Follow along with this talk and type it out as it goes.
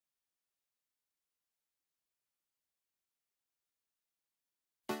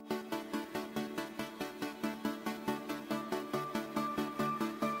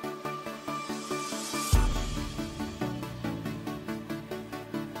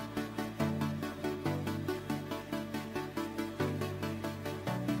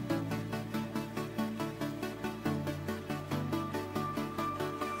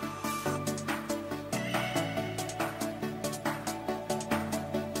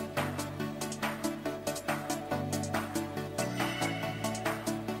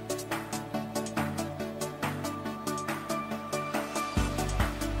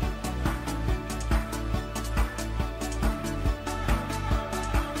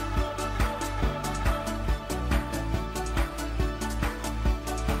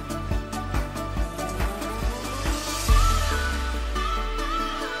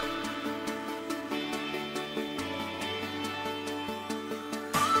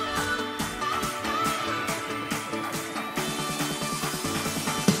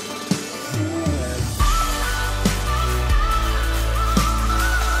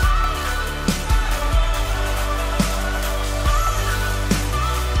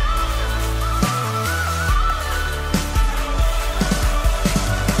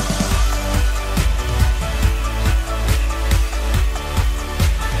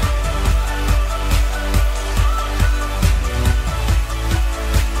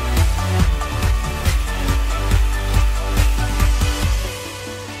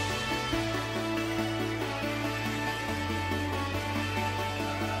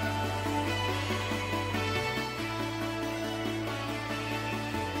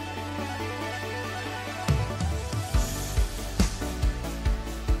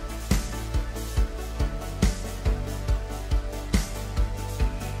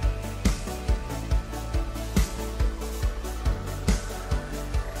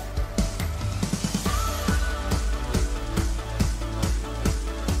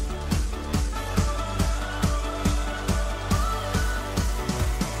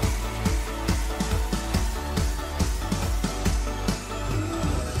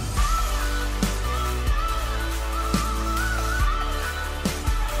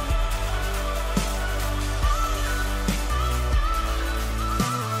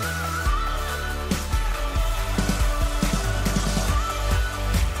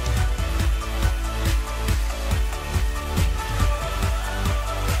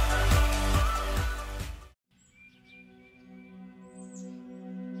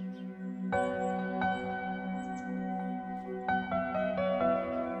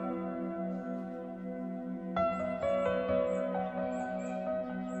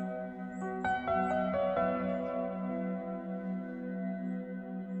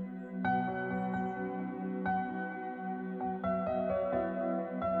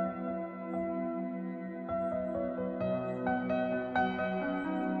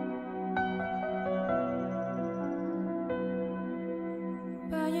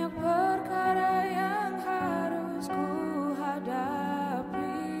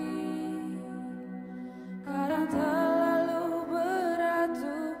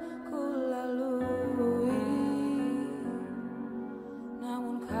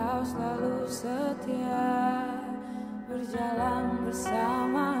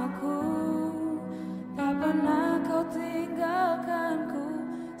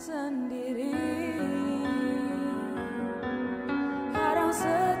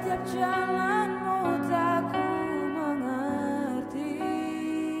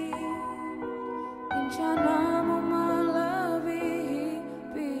Rencanamu melebihi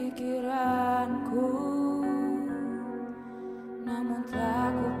pikiranku, namun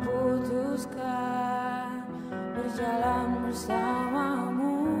tak kuputuskan berjalan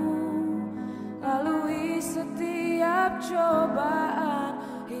bersamamu, lalui setiap cobaan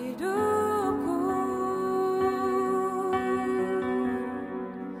hidupku.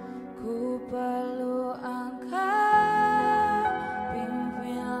 Ku perlu engkau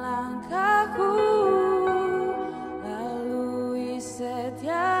pimpin langkahku, lalui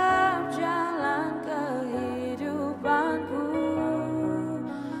setiap jalan kehidupanku.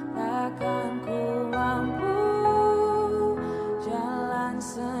 Takkan ku mampu jalan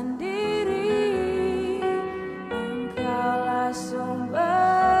sendiri, Engkaulah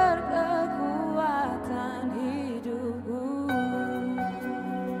sumber kekuatan hidupku.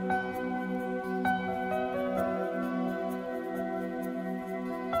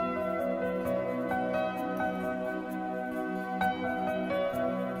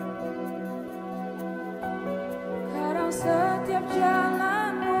 Kadang setiap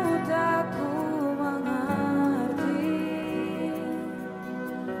jalanmu tak ku mengerti,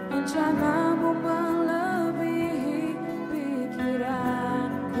 rencanamu melebihi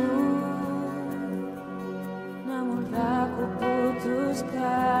pikiranku, namun tak ku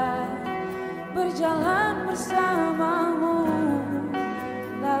putuskan berjalan bersamamu,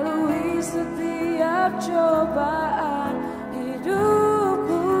 lalui setiap cobaan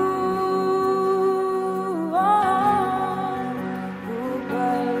hidupku. Ku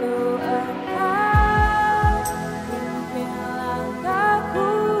perlu engkau pimpin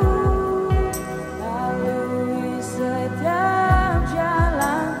langkahku, lalui setiap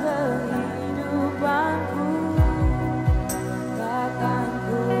jalan kehidupanku. Takkan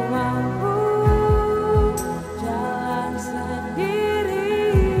ku mampu jalan sendiri,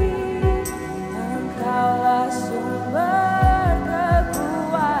 Engkaulah sumber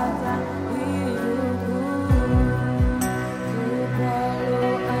kekuatan hidupku. Ku perlu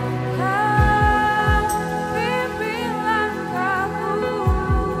engkau pimpin langkahku,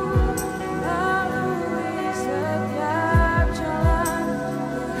 lalui setiap jalan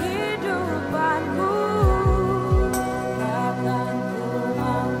kehidupanku. Takkan ku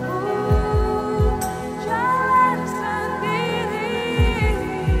mampu jalan sendiri,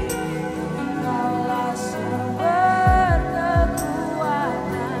 Engkaulah sumber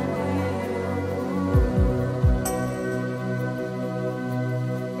kekuatan hidupku.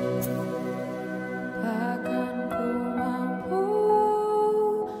 Takkan ku mampu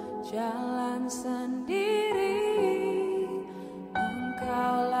jalan sendiri,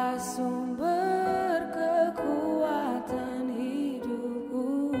 Engkaulah sumber kekuatan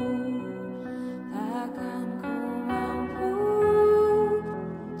hidupku. Takkan ku mampu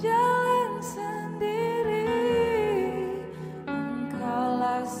jalan sendiri,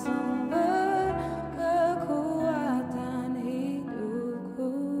 Engkaulah sumber kekuatan hidupku.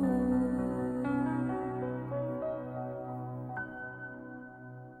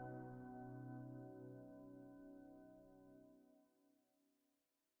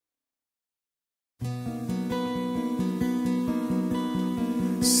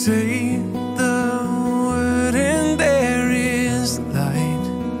 Say the word and there is light.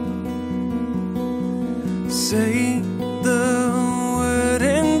 Say the word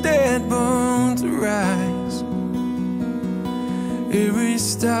and dead bones rise. Every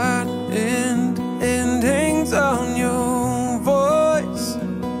start and end hangs on your voice,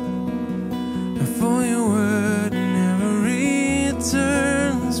 and for your word never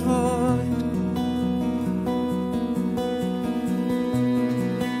returns void.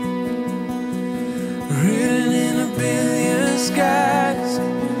 Written in a billion skies,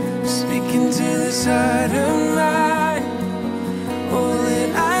 speaking to this heart of mine. All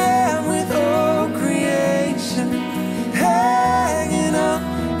that I am with all creation, hanging on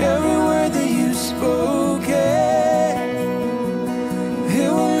every word that you spoke.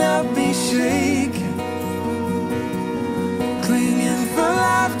 It will not be shaken, clinging for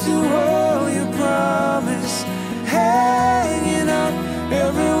life to all your promise, hanging on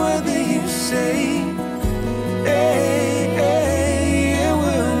every word that you say. It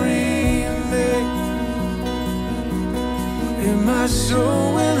will remain, and my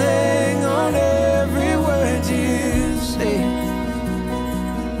soul will hang on every word you say.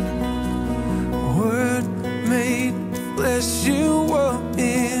 Word made flesh, you walk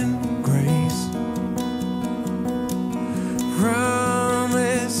in grace.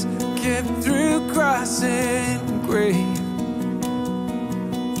 Promise kept through cross and grave.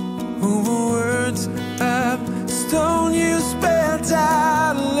 Over words of stone you spelled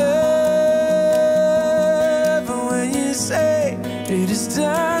out love. It is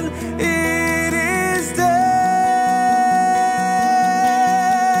done, it is done.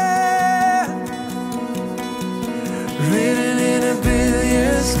 Written in a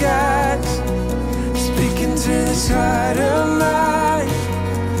billion skies, speaking to this heart of mine.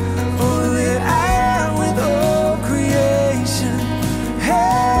 All that I am with all creation,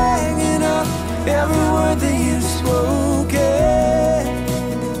 hanging up every word that you've spoken.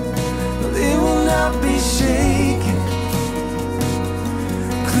 It will not be shaken,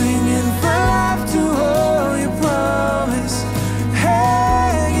 clinging for life to all your promise,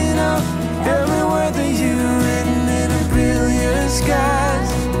 hanging up every word that you've written in a billion skies,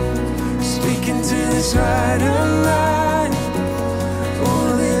 speaking to this heart of mine.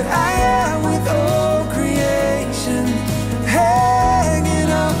 All that I am with all creation,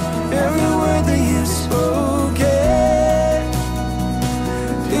 hanging up every word that you've spoken.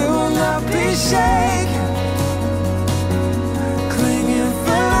 It will not be shaken, clinging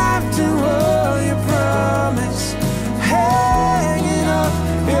for life to all your promise, hanging up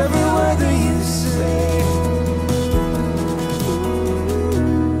every word that you say.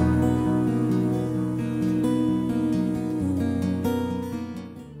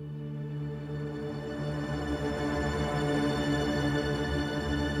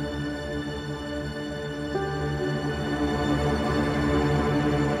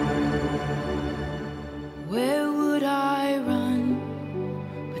 Where would I run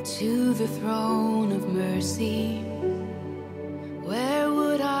but to the throne of mercy? Where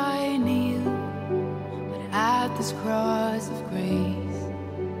would I kneel but at this cross of grace?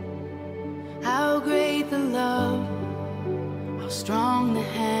 How great the love, how strong the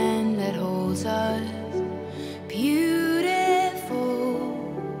hand that holds us. Beautiful,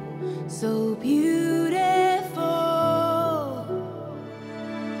 so beautiful.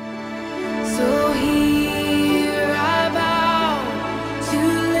 So here I bow to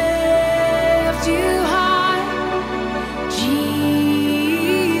lift you high.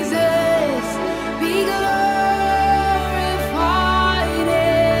 Jesus, be glorified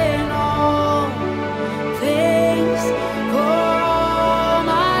in all things. For all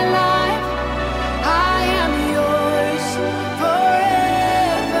my life I am yours,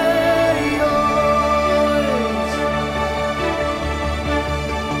 forever yours.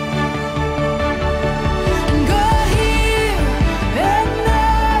 God, here and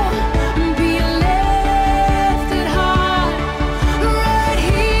now, be lifted high. Right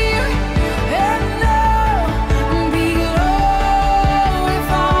here and now, be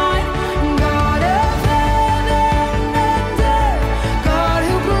glorified. God of heaven and earth, God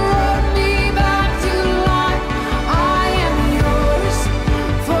who brought me back to life, I am yours,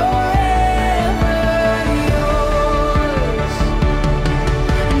 forever yours.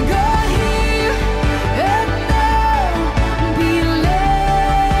 God, here and now, be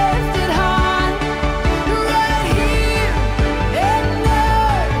lifted high. Right here and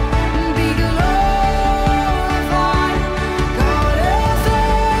now, be glorified. God of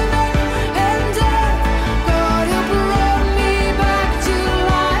heaven and earth, God who brought me back to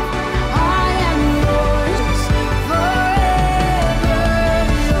life, I am yours, forever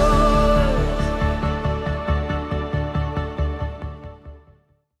yours.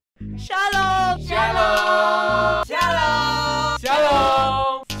 Shalom! Shalom! Shalom!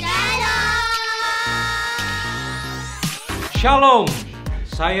 Shalom! Shalom,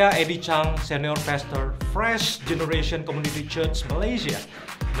 saya Eddie Chang, Senior Pastor Fresh Generation Community Church Malaysia,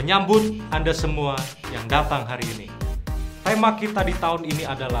 menyambut Anda semua yang datang hari ini. Tema kita di tahun ini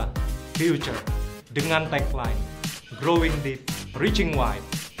adalah Future, dengan tagline Growing Deep, Reaching Wide.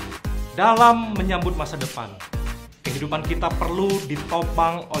 Dalam menyambut masa depan, kehidupan kita perlu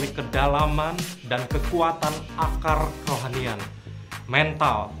ditopang oleh kedalaman dan kekuatan akar kerohanian,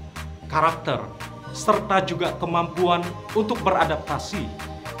 mental, karakter, serta juga kemampuan untuk beradaptasi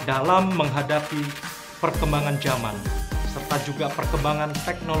dalam menghadapi perkembangan zaman, serta juga perkembangan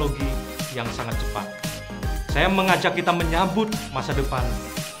teknologi yang sangat cepat. Saya mengajak kita menyambut masa depan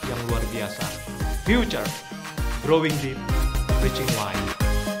yang luar biasa. Future, growing deep, reaching wide.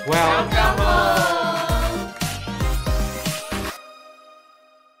 Welcome home!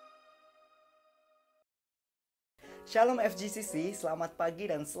 Shalom FGCC, selamat pagi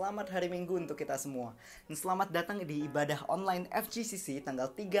dan selamat hari Minggu untuk kita semua. Dan selamat datang di ibadah online FGCC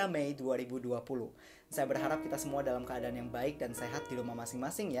tanggal 3 Mei 2020. Saya berharap kita semua dalam keadaan yang baik dan sehat di rumah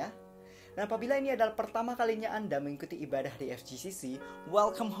masing-masing ya. Dan apabila ini adalah pertama kalinya Anda mengikuti ibadah di FGCC,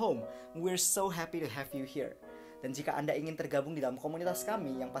 welcome home. We're so happy to have you here. Dan jika Anda ingin tergabung di dalam komunitas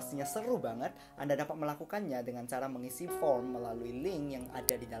kami yang pastinya seru banget, Anda dapat melakukannya dengan cara mengisi form melalui link yang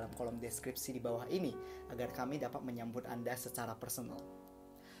ada di dalam kolom deskripsi di bawah ini, agar kami dapat menyambut Anda secara personal.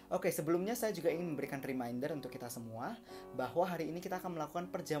 Oke, sebelumnya saya juga ingin memberikan reminder untuk kita semua bahwa hari ini kita akan melakukan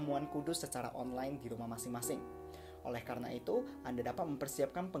perjamuan kudus secara online di rumah masing-masing. Oleh karena itu, Anda dapat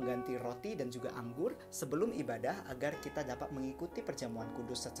mempersiapkan pengganti roti dan juga anggur sebelum ibadah agar kita dapat mengikuti perjamuan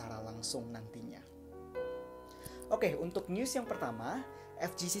kudus secara langsung nantinya. Oke, untuk news yang pertama,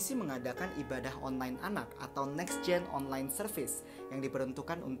 FGCC mengadakan ibadah online anak atau Nextgen online service yang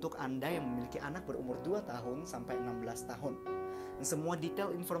diperuntukkan untuk Anda yang memiliki anak berumur 2 tahun sampai 16 tahun. Dan semua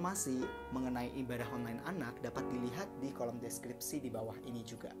detail informasi mengenai ibadah online anak dapat dilihat di kolom deskripsi di bawah ini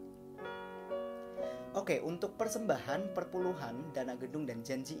juga. Oke, untuk persembahan, perpuluhan, dana gedung, dan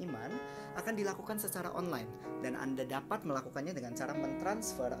janji iman akan dilakukan secara online dan Anda dapat melakukannya dengan cara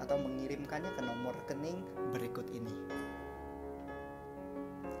mentransfer atau mengirimkannya ke nomor rekening berikut ini.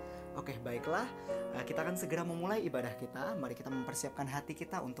 Oke, baiklah, kita akan segera memulai ibadah kita. Mari kita mempersiapkan hati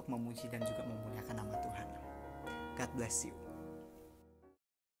kita untuk memuji dan juga memuliakan nama Tuhan. God bless you.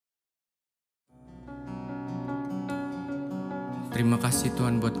 Terima kasih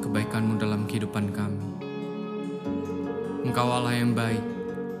Tuhan buat kebaikan-Mu dalam kehidupan kami. Engkau Allah yang baik,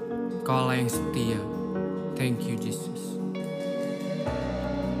 Engkau Allah yang setia. Thank you Jesus.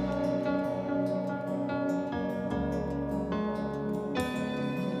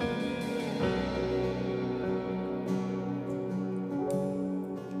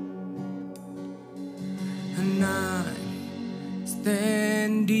 And I'm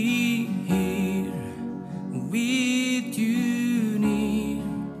standing here with you near.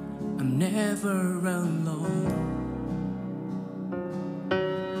 I'm never alone.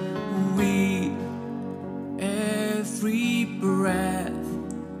 With every breath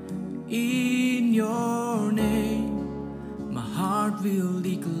in your name, my heart will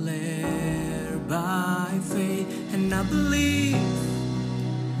declare by faith. And I believe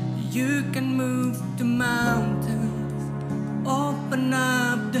you can move the mountains, open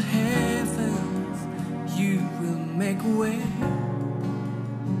up the heavens, you will make a way.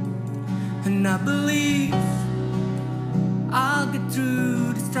 And I believe I'll get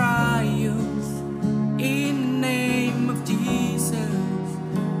through the trials in the name of Jesus.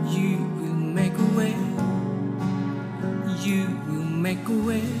 You will make a way, you will make a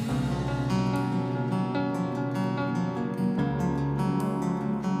way.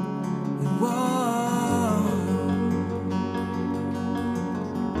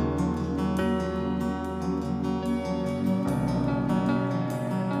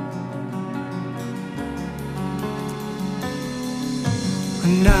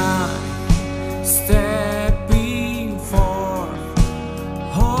 And I'm stepping forth,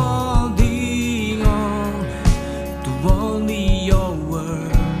 holding on to only your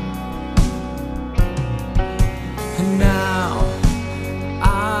word. And now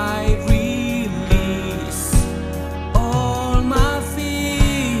I release all my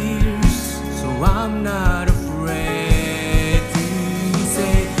fears, so I'm not afraid to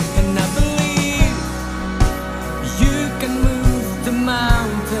say. And I believe you can move the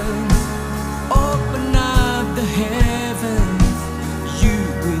mountains, open up the heavens, you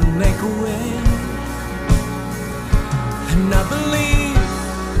will make a way. And I believe,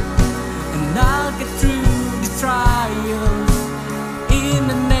 and I'll get through the trials in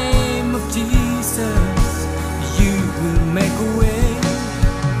the name of Jesus. You will make a way,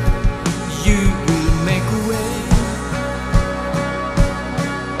 you will make a way.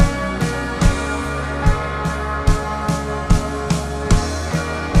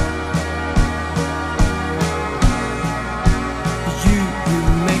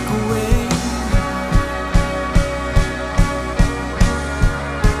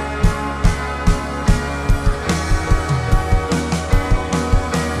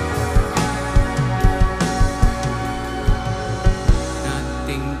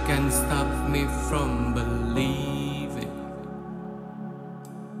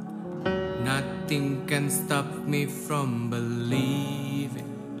 Nothing can stop me from believing.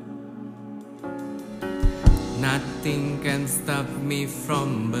 Nothing can stop me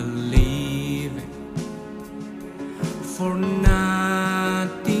from believing. For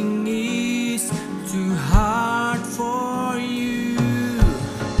nothing is too hard for you.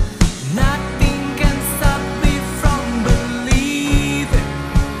 Nothing can stop me from believing.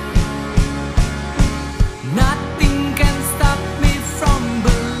 Nothing can stop me from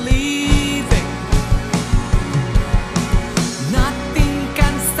believing. Nothing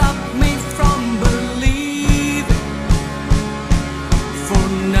can stop me from believing. For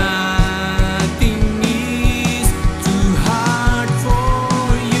nothing is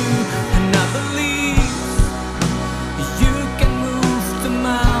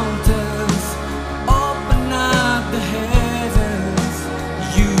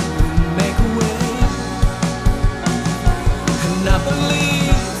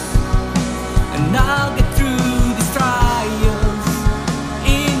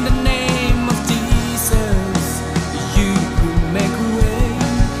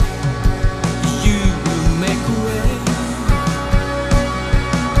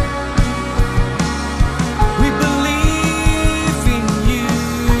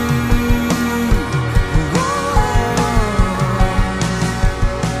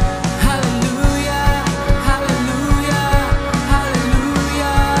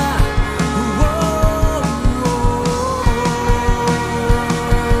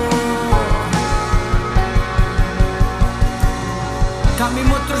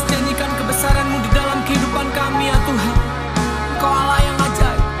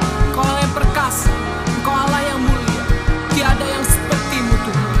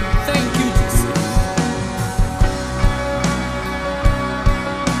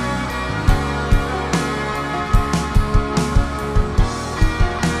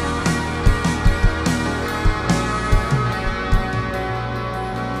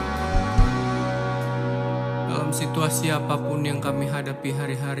situasi apapun yang kami hadapi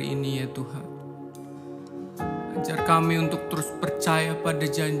hari-hari ini ya Tuhan. Ajar kami untuk terus percaya pada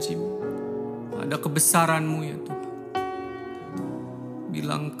janji-Mu, pada kebesaran-Mu ya Tuhan.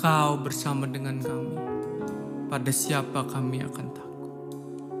 Bila Engkau bersama dengan kami, pada siapa kami akan takut.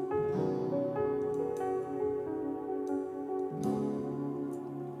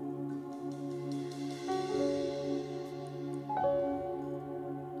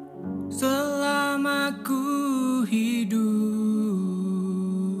 Selama ku hidup,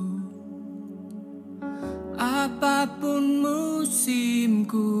 apapun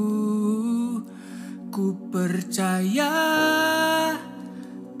musimku, ku percaya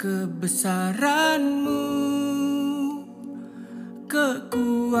kebesaran-Mu,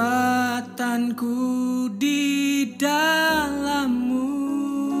 kekuatanku di dalam-Mu.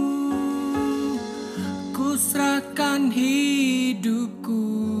 Ku serahkan hidupku,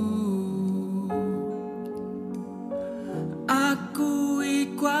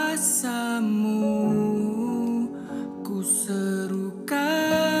 akui kuasa-Mu, ku serukan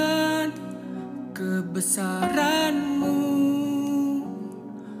kebesaran-Mu.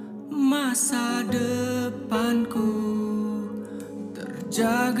 Masa depanku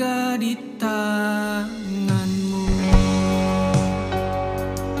terjaga di tangan-Mu.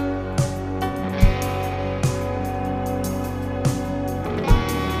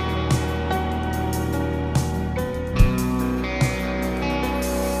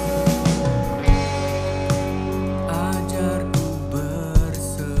 Ajarku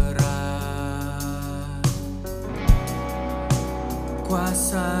berserah,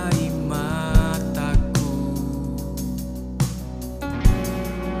 kuasai mataku,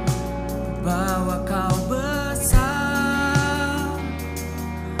 bahwa Kau besar,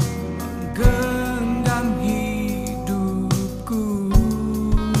 menggenggam hidupku.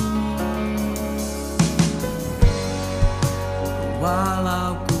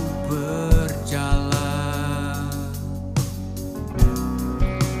 Walau ku berjalan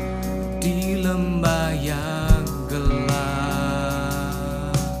di lembah yang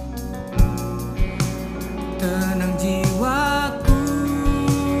gelap, tenang jiwaku,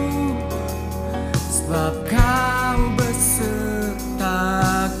 sebab Kau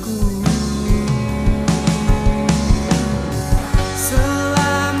besertaku.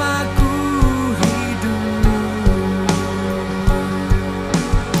 Selama ku hidup,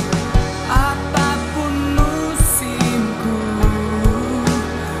 apapun musimku,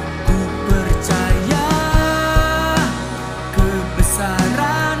 ku percaya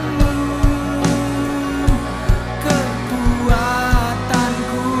kebesaran-Mu,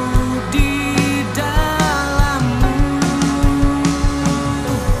 kekuatanku di dalam-Mu.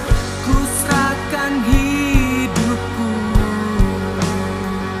 Ku serahkan hidupku,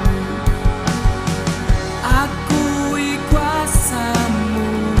 akui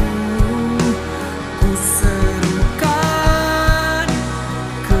kuasa-Mu, ku serukan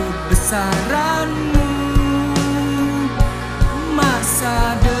kebesaran-Mu.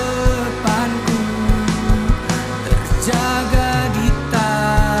 Masa depanku terjaga di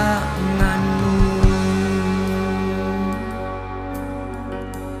tangan-Mu.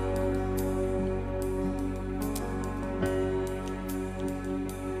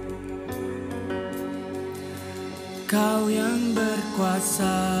 Kau yang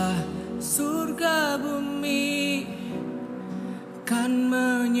berkuasa surga bumi, kan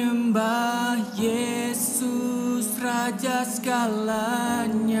menyembah Yesus Raja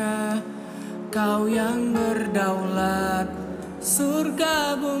segalanya. Kau yang berdaulat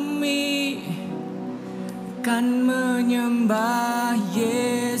surga bumi, kan menyembah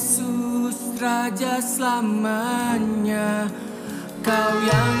Yesus Raja selamanya. Kau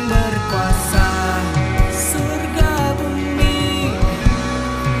yang berkuasa surga bumi,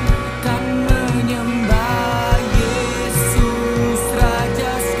 kan menyembah Yesus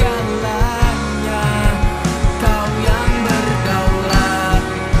Raja segalanya. Kau yang berdaulat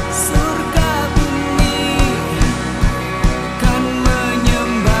surga bumi, kan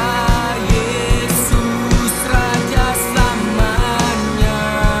menyembah Yesus Raja selamanya.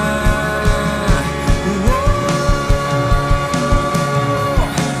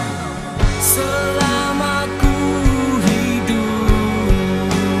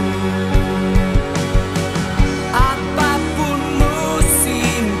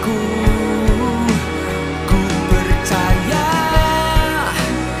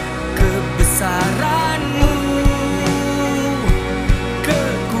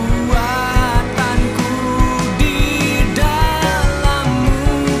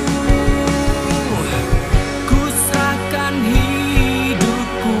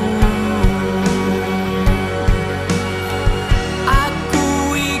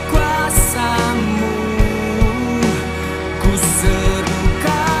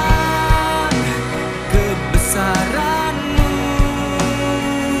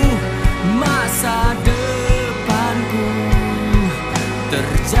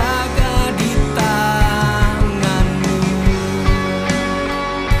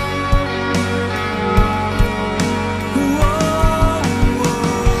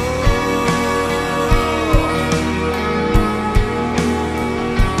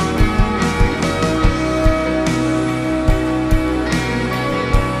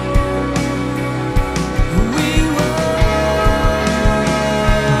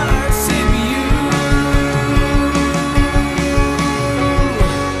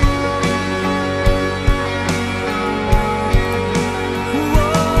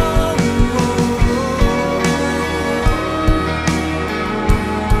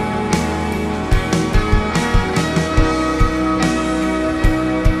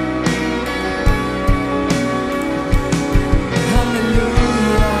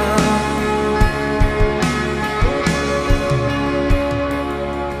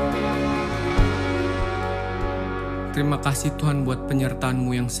 Terima kasih Tuhan buat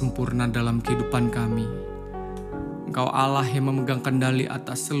penyertaan-Mu yang sempurna dalam kehidupan kami. Engkau Allah yang memegang kendali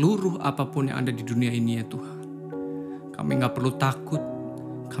atas seluruh apapun yang ada di dunia ini ya Tuhan. Kami gak perlu takut,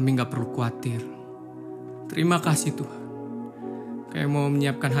 kami gak perlu khawatir. Terima kasih Tuhan. Kami mau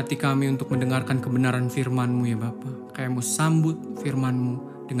menyiapkan hati kami untuk mendengarkan kebenaran firman-Mu ya Bapa. Kami mau sambut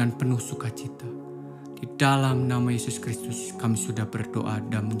firman-Mu dengan penuh sukacita. Di dalam nama Yesus Kristus kami sudah berdoa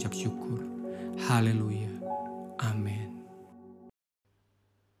dan mengucap syukur. Haleluya. Amin.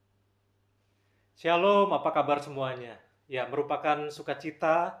 Shalom, apa kabar semuanya? Ya, merupakan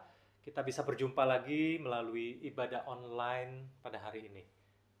sukacita kita bisa berjumpa lagi melalui ibadah online pada hari ini.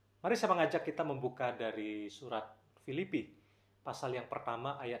 Mari saya mengajak kita membuka dari surat Filipi, pasal yang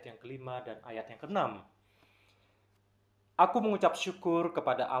pertama, ayat yang kelima dan ayat yang keenam. Aku mengucap syukur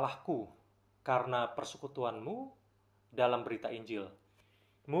kepada Allahku karena persekutuanmu dalam berita Injil,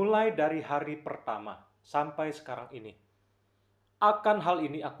 mulai dari hari pertama sampai sekarang ini. Akan hal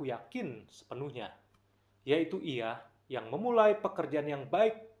ini aku yakin sepenuhnya, yaitu Ia yang memulai pekerjaan yang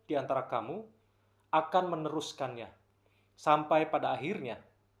baik di antara kamu akan meneruskannya sampai pada akhirnya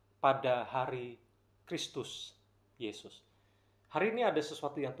pada hari Kristus Yesus. Hari ini ada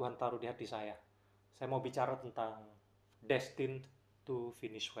sesuatu yang Tuhan taruh di hati saya. Saya mau bicara tentang Destined to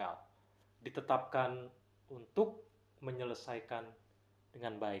finish well. Ditetapkan untuk menyelesaikan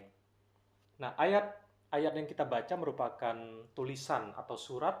dengan baik. Nah, ayat yang kita baca merupakan tulisan atau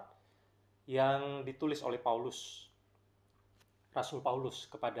surat yang ditulis oleh Paulus, Rasul Paulus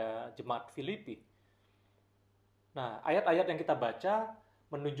kepada jemaat Filipi. Nah, ayat-ayat yang kita baca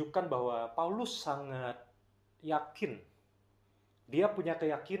menunjukkan bahwa Paulus sangat yakin. Dia punya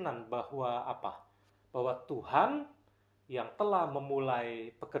keyakinan bahwa apa? Bahwa Tuhan yang telah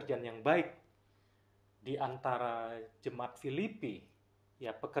memulai pekerjaan yang baik di antara jemaat Filipi,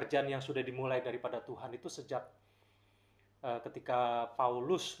 ya, pekerjaan yang sudah dimulai daripada Tuhan itu sejak ketika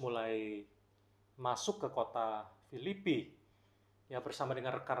Paulus mulai masuk ke kota Filipi, ya, bersama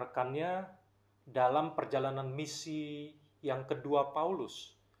dengan rekan-rekannya dalam perjalanan misi yang kedua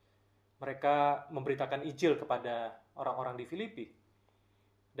Paulus. Mereka memberitakan Injil kepada orang-orang di Filipi.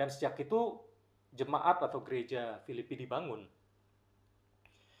 Dan sejak itu jemaat atau gereja Filipi dibangun.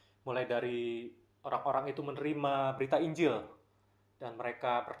 Mulai dari orang-orang itu menerima berita Injil, dan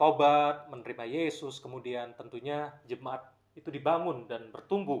mereka bertobat, menerima Yesus, kemudian tentunya jemaat itu dibangun dan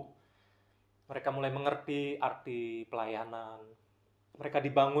bertumbuh. Mereka mulai mengerti arti pelayanan. Mereka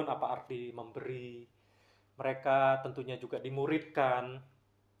dibangun apa arti memberi. Mereka tentunya juga dimuridkan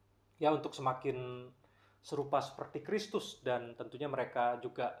ya untuk semakin serupa seperti Kristus, dan tentunya mereka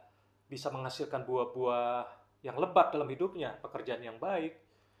juga bisa menghasilkan buah-buah yang lebat dalam hidupnya, pekerjaan yang baik,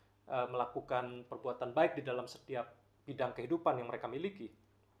 melakukan perbuatan baik di dalam setiap bidang kehidupan yang mereka miliki.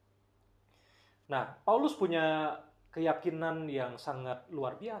 Nah, Paulus punya keyakinan yang sangat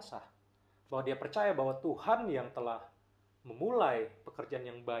luar biasa, bahwa dia percaya bahwa Tuhan yang telah memulai pekerjaan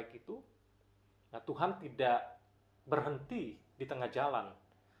yang baik itu, nah, Tuhan tidak berhenti di tengah jalan.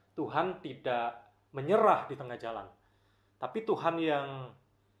 Tuhan tidak menyerah di tengah jalan. Tapi Tuhan yang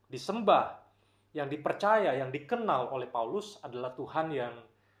disembah, yang dipercaya, yang dikenal oleh Paulus adalah Tuhan yang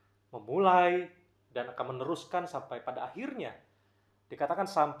memulai dan akan meneruskan sampai pada akhirnya. Dikatakan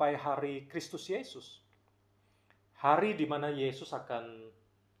sampai hari Kristus Yesus. Hari di mana Yesus akan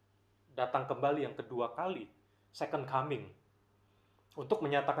datang kembali yang kedua kali, second coming, untuk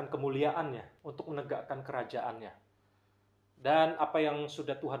menyatakan kemuliaannya, untuk menegakkan kerajaannya. Dan apa yang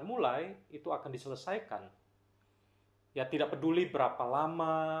sudah Tuhan mulai, itu akan diselesaikan. Ya, tidak peduli berapa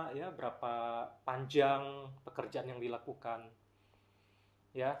lama, ya, berapa panjang pekerjaan yang dilakukan.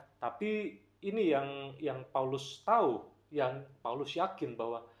 Ya, tapi ini yang Paulus tahu, yang Paulus yakin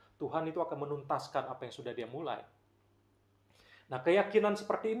bahwa Tuhan itu akan menuntaskan apa yang sudah dia mulai. Nah, keyakinan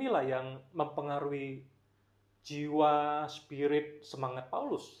seperti inilah yang mempengaruhi jiwa, spirit, semangat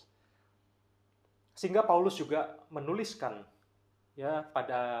Paulus. Sehingga Paulus juga menuliskan ya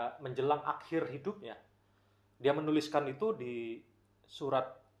pada menjelang akhir hidupnya. Dia menuliskan itu di surat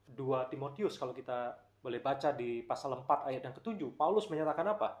 2 Timotius, kalau kita boleh baca di pasal 4 ayat yang ke-7. Paulus menyatakan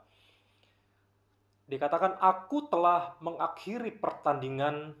apa? Dikatakan, aku telah mengakhiri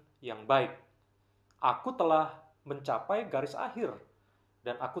pertandingan yang baik. Aku telah mencapai garis akhir.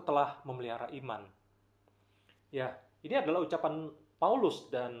 Dan aku telah memelihara iman. Ya, ini adalah ucapan Paulus.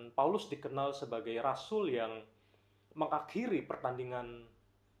 Dan Paulus dikenal sebagai rasul yang mengakhiri pertandingan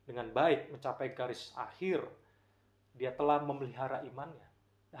dengan baik, mencapai garis akhir. Dia telah memelihara imannya.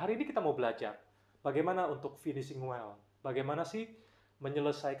 Nah, hari ini kita mau belajar bagaimana untuk finishing well. Bagaimana sih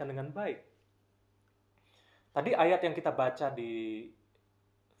menyelesaikan dengan baik. Tadi ayat yang kita baca di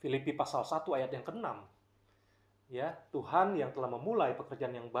Filipi pasal 1 ayat yang ke-6. Ya, Tuhan yang telah memulai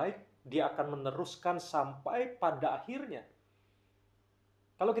pekerjaan yang baik, Dia akan meneruskan sampai pada akhirnya.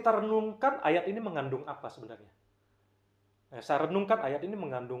 Kalau kita renungkan, ayat ini mengandung apa sebenarnya? Nah, saya renungkan ayat ini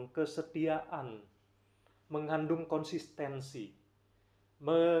mengandung kesetiaan, mengandung konsistensi,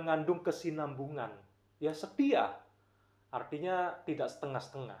 mengandung kesinambungan. Ya, setia artinya tidak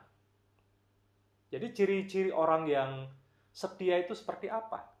setengah-setengah. Jadi ciri-ciri orang yang setia itu seperti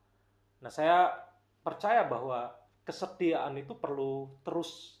apa? Nah, saya percaya bahwa kesetiaan itu perlu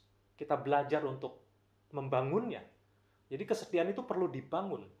terus kita belajar untuk membangunnya. Jadi kesetiaan itu perlu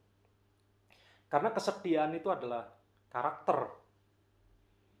dibangun. Karena kesetiaan itu adalah karakter.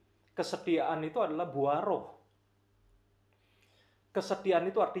 Kesetiaan itu adalah buah roh. Kesetiaan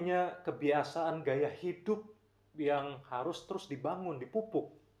itu artinya kebiasaan gaya hidup yang harus terus dibangun,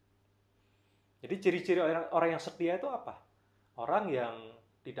 dipupuk. Jadi ciri-ciri orang yang setia itu apa? Orang yang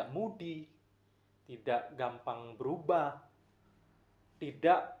tidak mudi, tidak gampang berubah,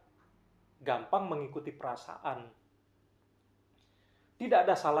 tidak gampang mengikuti perasaan. Tidak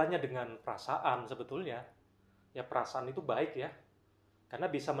ada salahnya dengan perasaan sebetulnya. Ya, perasaan itu baik ya. Karena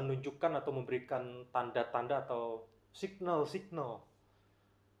bisa menunjukkan atau memberikan tanda-tanda atau signal-signal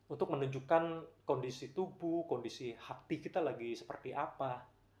untuk menunjukkan kondisi tubuh, kondisi hati kita lagi seperti apa.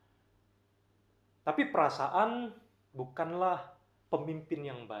 Tapi perasaan bukanlah pemimpin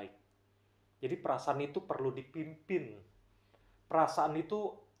yang baik. Jadi perasaan itu perlu dipimpin. Perasaan itu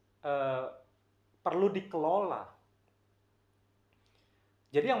perlu dikelola.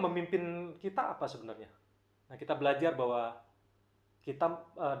 Jadi yang memimpin kita apa sebenarnya? Nah, kita belajar bahwa kita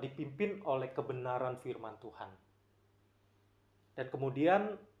dipimpin oleh kebenaran firman Tuhan. Dan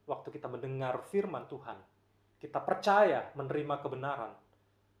kemudian waktu kita mendengar firman Tuhan, kita percaya menerima kebenaran,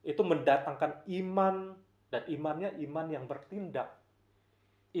 itu mendatangkan iman, dan imannya iman yang bertindak.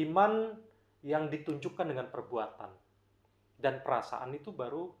 Iman yang ditunjukkan dengan perbuatan. Dan perasaan itu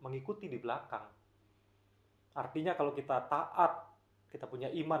baru mengikuti di belakang. Artinya kalau kita taat, kita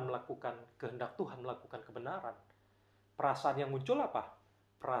punya iman melakukan kehendak Tuhan, melakukan kebenaran, perasaan yang muncul apa?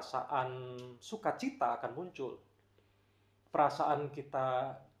 Perasaan sukacita akan muncul. Perasaan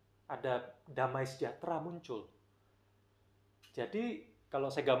kita ada damai sejahtera muncul. Jadi kalau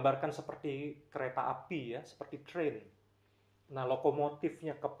saya gambarkan seperti kereta api ya, seperti train. Nah,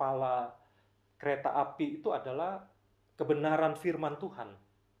 lokomotifnya, kepala kereta api itu adalah kebenaran firman Tuhan.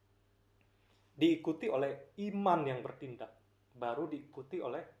 Diikuti oleh iman yang bertindak, baru diikuti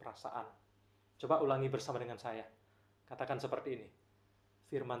oleh perasaan. Coba ulangi bersama dengan saya. Katakan seperti ini.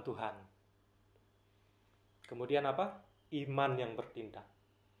 Firman Tuhan. Kemudian apa? Iman yang bertindak.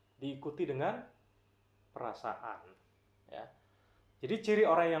 Diikuti dengan perasaan. Ya. Jadi ciri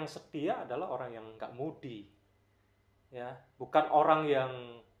orang yang setia adalah orang yang nggak mudi. Ya, bukan orang yang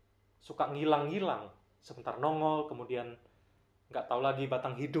suka ngilang-ngilang, sebentar nongol, kemudian nggak tahu lagi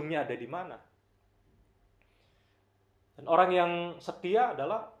batang hidungnya ada di mana. Dan orang yang setia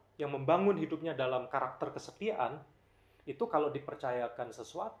adalah yang membangun hidupnya dalam karakter kesetiaan, itu kalau dipercayakan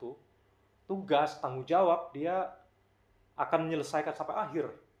sesuatu, tugas, tanggung jawab, dia akan menyelesaikan sampai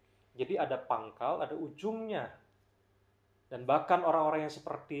akhir. Jadi ada pangkal, ada ujungnya. Dan bahkan orang-orang yang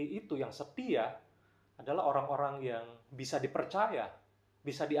seperti itu, yang setia, adalah orang-orang yang bisa dipercaya,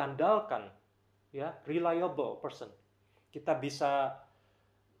 bisa diandalkan, ya, reliable person. Kita bisa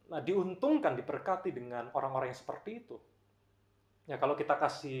diuntungkan, diberkati dengan orang-orang yang seperti itu. Ya, kalau kita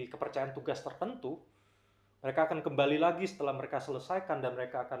kasih kepercayaan tugas tertentu, mereka akan kembali lagi setelah mereka selesaikan dan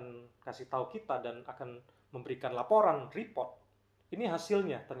mereka akan kasih tahu kita dan akan memberikan laporan, report. Ini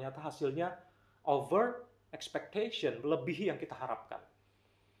hasilnya, ternyata hasilnya over expectation, melebihi yang kita harapkan.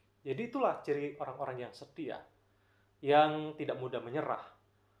 Jadi itulah ciri orang-orang yang setia, yang tidak mudah menyerah,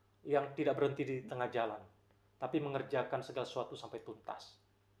 yang tidak berhenti di tengah jalan, tapi mengerjakan segala sesuatu sampai tuntas.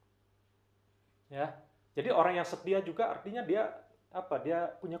 Ya, jadi orang yang setia juga artinya dia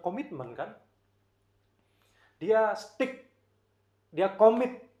punya komitmen kan? Dia stick, dia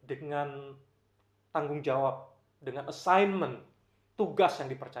komit dengan tanggung jawab, dengan assignment, tugas yang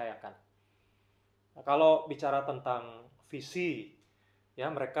dipercayakan. Nah, kalau bicara tentang visi,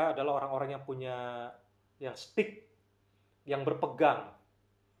 ya mereka adalah orang-orang yang punya, yang stick, yang berpegang,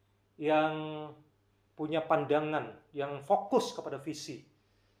 yang punya pandangan, yang fokus kepada visi,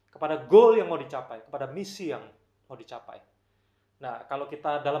 kepada goal yang mau dicapai, kepada misi yang mau dicapai. Nah, kalau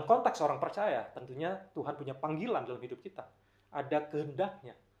kita dalam konteks orang percaya, tentunya Tuhan punya panggilan dalam hidup kita. Ada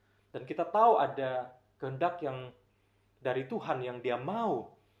kehendaknya. Dan kita tahu ada kehendak yang dari Tuhan yang Dia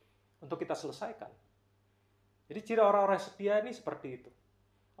mau untuk kita selesaikan. Jadi ciri orang-orang setia ini seperti itu.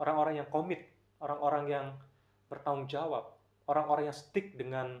 Orang-orang yang komit, orang-orang yang bertanggung jawab, orang-orang yang stick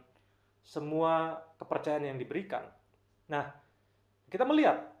dengan semua kepercayaan yang diberikan. Nah, kita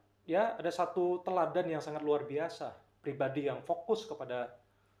melihat ya ada satu teladan yang sangat luar biasa, pribadi yang fokus kepada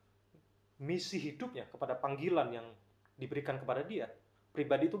misi hidupnya, kepada panggilan yang diberikan kepada dia.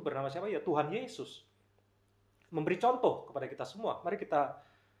 Pribadi itu bernama siapa? Ya Tuhan Yesus. Memberi contoh kepada kita semua. Mari kita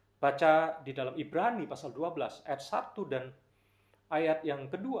baca di dalam Ibrani pasal 12 ayat 1 dan ayat yang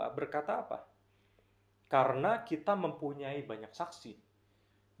kedua berkata apa? Karena kita mempunyai banyak saksi,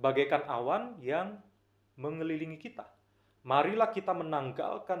 bagaikan awan yang mengelilingi kita. Marilah kita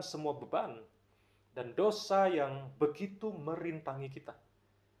menanggalkan semua beban dan dosa yang begitu merintangi kita,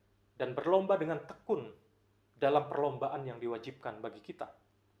 dan berlomba dengan tekun dalam perlombaan yang diwajibkan bagi kita.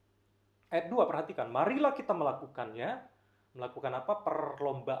 Ayat 2, perhatikan. Marilah kita melakukannya. Melakukan apa?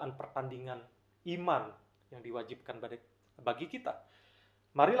 Perlombaan pertandingan iman yang diwajibkan bagi kita.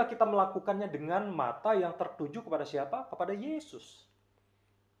 Marilah kita melakukannya dengan mata yang tertuju kepada siapa? Kepada Yesus,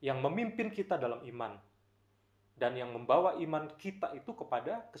 yang memimpin kita dalam iman, dan yang membawa iman kita itu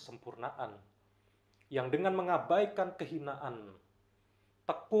kepada kesempurnaan, yang dengan mengabaikan kehinaan,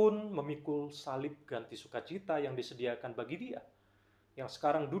 tekun memikul salib ganti sukacita yang disediakan bagi dia, yang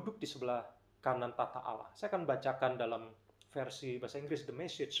sekarang duduk di sebelah kanan tata Allah. Saya akan bacakan dalam versi bahasa Inggris, The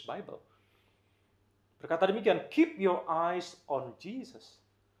Message Bible. Berkata demikian, keep your eyes on Jesus,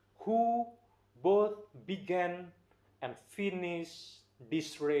 who both began and finished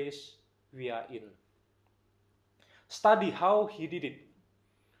this race we are in. Study how he did it,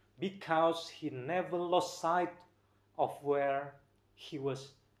 because he never lost sight of where he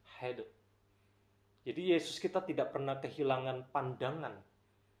was headed. Jadi Yesus kita tidak pernah kehilangan pandangan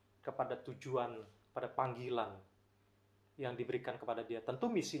kepada tujuan, pada panggilan yang diberikan kepada dia. Tentu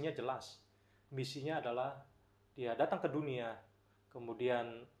misinya jelas. Misinya adalah dia datang ke dunia,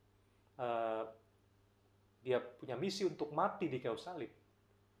 kemudian dia punya misi untuk mati di kayu salib,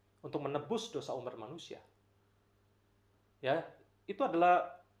 untuk menebus dosa umat manusia. Ya, itu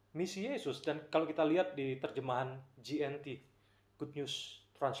adalah misi Yesus. Dan kalau kita lihat di terjemahan GNT, Good News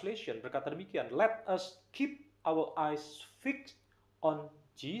Translation, berkata demikian, let us keep our eyes fixed on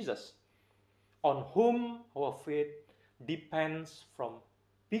Jesus, on whom our faith depends from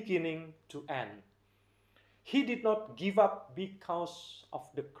beginning to end. He did not give up because of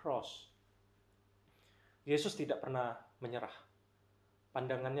the cross. Yesus tidak pernah menyerah.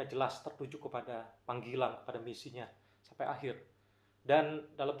 Pandangannya jelas tertuju kepada panggilan, kepada misinya sampai akhir. Dan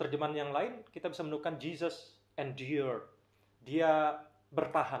dalam terjemahan yang lain kita bisa menemukan Jesus endured. Dia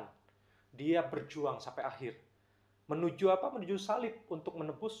bertahan. Dia berjuang sampai akhir. Menuju apa? Menuju salib untuk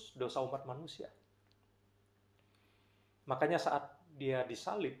menebus dosa umat manusia. Makanya saat dia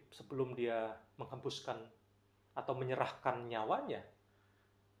disalib, sebelum dia menghembuskan atau menyerahkan nyawanya,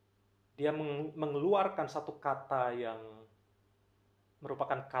 dia mengeluarkan satu kata yang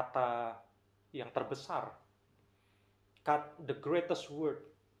merupakan kata yang terbesar, the greatest word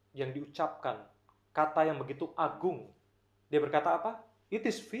yang diucapkan, kata yang begitu agung. Dia berkata apa? It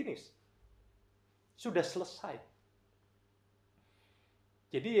is finished. Sudah selesai.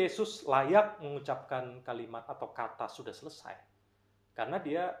 Jadi Yesus layak mengucapkan kalimat atau kata sudah selesai, karena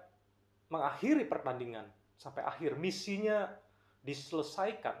dia mengakhiri pertandingan sampai akhir, misinya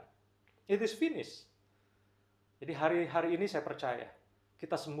diselesaikan. It is finished. Jadi hari-hari ini saya percaya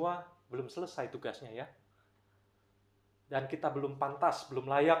kita semua belum selesai tugasnya ya. Dan kita belum pantas,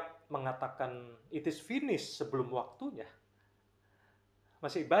 belum layak mengatakan it is finished sebelum waktunya.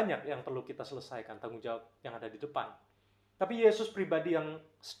 Masih banyak yang perlu kita selesaikan, tanggung jawab yang ada di depan. Tapi Yesus pribadi yang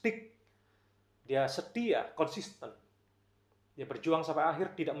stick, dia setia, konsisten. Dia berjuang sampai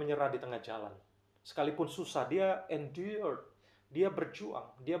akhir, tidak menyerah di tengah jalan. Sekalipun susah, dia endured, dia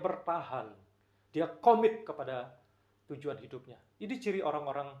berjuang, dia bertahan, dia komit kepada tujuan hidupnya. Ini ciri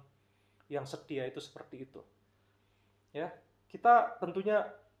orang-orang yang setia itu seperti itu. Ya, kita tentunya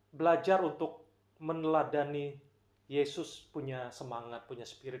belajar untuk meneladani Yesus punya semangat, punya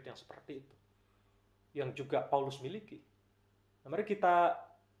spirit yang seperti itu, yang juga Paulus miliki. Nah, mari kita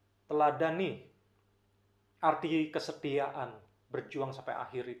teladani arti kesetiaan, berjuang sampai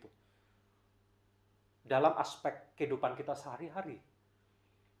akhir itu dalam aspek kehidupan kita sehari-hari.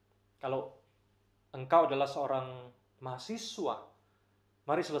 Kalau engkau adalah seorang mahasiswa,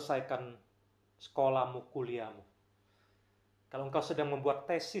 mari selesaikan sekolahmu, kuliahmu. Kalau engkau sedang membuat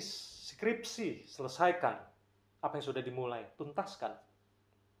tesis, skripsi, selesaikan apa yang sudah dimulai, tuntaskan.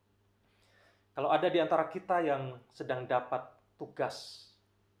 Kalau ada di antara kita yang sedang dapat tugas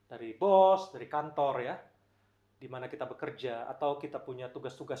dari bos, dari kantor ya, di mana kita bekerja, atau kita punya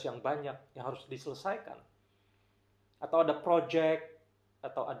tugas-tugas yang banyak yang harus diselesaikan, atau ada project,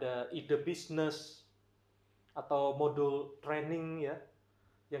 atau ada ide bisnis, atau modul training ya,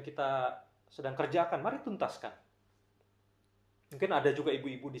 yang kita sedang kerjakan, mari tuntaskan. Mungkin ada juga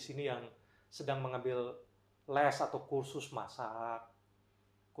ibu-ibu di sini yang sedang mengambil les atau kursus masak,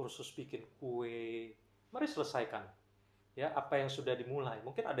 kursus bikin kue. Mari selesaikan ya apa yang sudah dimulai.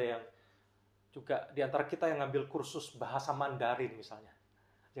 Mungkin ada yang juga di antara kita yang ngambil kursus bahasa Mandarin misalnya.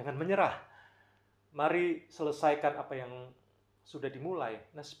 Jangan menyerah. Mari selesaikan apa yang sudah dimulai.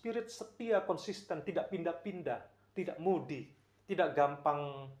 Nah, spirit setia, konsisten, tidak pindah-pindah, tidak mudi, tidak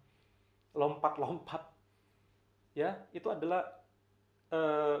gampang lompat-lompat. Ya, itu adalah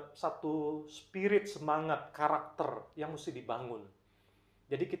satu spirit, semangat, karakter yang mesti dibangun.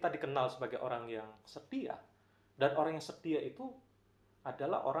 Jadi kita dikenal sebagai orang yang setia. Dan orang yang setia itu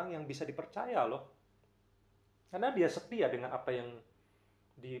adalah orang yang bisa dipercaya loh. Karena dia setia dengan apa yang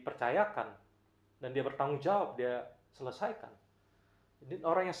dipercayakan. Dan dia bertanggung jawab, dia selesaikan. Jadi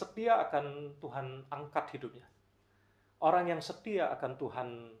orang yang setia akan Tuhan angkat hidupnya. Orang yang setia akan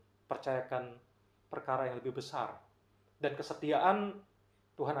Tuhan percayakan perkara yang lebih besar. Dan kesetiaan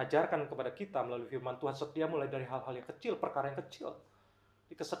Tuhan ajarkan kepada kita melalui firman Tuhan, setia mulai dari hal-hal yang kecil, perkara yang kecil.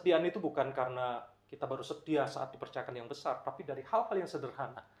 Di kesetiaan itu bukan karena kita baru setia saat dipercayakan yang besar, tapi dari hal-hal yang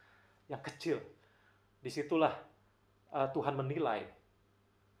sederhana, yang kecil. Disitulah Tuhan menilai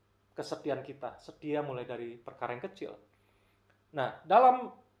kesetiaan kita. Setia mulai dari perkara yang kecil. Nah,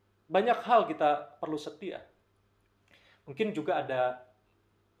 dalam banyak hal kita perlu setia. Mungkin juga ada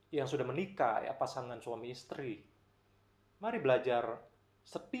yang sudah menikah, ya, pasangan suami istri. Mari belajar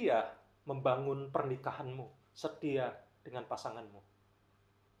setia membangun pernikahanmu, setia dengan pasanganmu.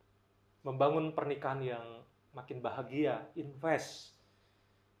 Membangun pernikahan yang makin bahagia, invest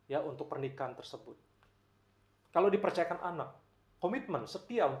ya untuk pernikahan tersebut. Kalau dipercayakan anak, komitmen,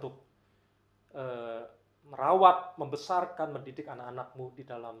 setia untuk merawat, membesarkan, mendidik anak-anakmu di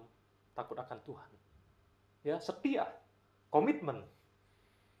dalam takut akan Tuhan. Ya, setia, komitmen,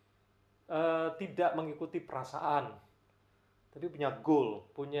 tidak mengikuti perasaan, tapi punya goal,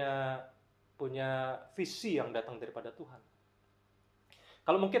 punya visi yang datang daripada Tuhan.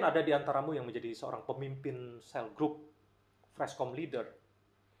 Kalau mungkin ada di antaramu yang menjadi seorang pemimpin cell group, freshcom leader,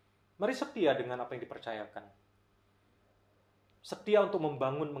 mari setia dengan apa yang dipercayakan. Setia untuk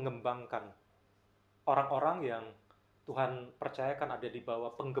membangun, mengembangkan orang-orang yang Tuhan percayakan ada di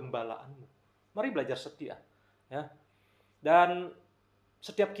bawah penggembalaanmu. Mari belajar setia. Ya. Dan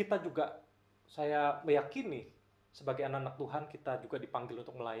setiap kita juga, saya meyakini, sebagai anak-anak Tuhan, kita juga dipanggil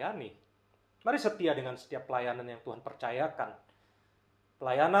untuk melayani. Mari setia dengan setiap pelayanan yang Tuhan percayakan.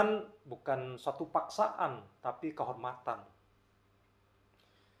 Pelayanan bukan suatu paksaan, tapi kehormatan.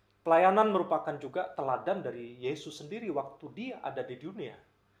 Pelayanan merupakan juga teladan dari Yesus sendiri waktu dia ada di dunia.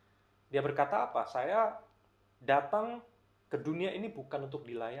 Dia berkata apa? Saya datang ke dunia ini bukan untuk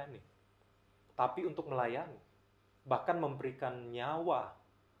dilayani, tapi untuk melayani. Bahkan memberikan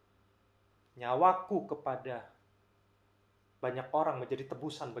nyawaku kepada banyak orang, menjadi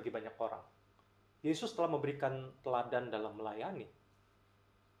tebusan bagi banyak orang. Yesus telah memberikan teladan dalam melayani.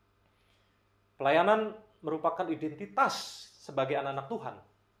 Pelayanan merupakan identitas sebagai anak-anak Tuhan,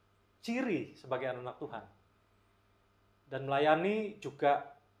 ciri sebagai anak-anak Tuhan. Dan melayani juga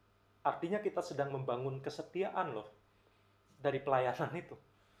artinya kita sedang membangun kesetiaan loh dari pelayanan itu.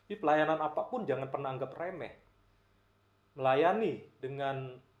 Di pelayanan apapun jangan pernah anggap remeh. Melayani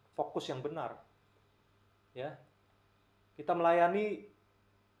dengan fokus yang benar. Ya. Kita melayani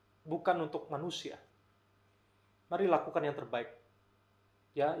bukan untuk manusia. Mari lakukan yang terbaik.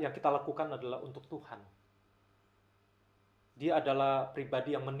 Ya, yang kita lakukan adalah untuk Tuhan. Dia adalah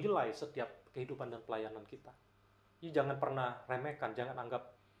pribadi yang menilai setiap kehidupan dan pelayanan kita. Jadi jangan pernah remehkan, jangan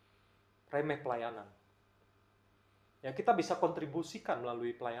anggap remeh pelayanan. Ya, kita bisa kontribusikan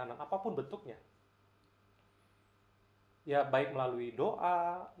melalui pelayanan apapun bentuknya. Ya, baik melalui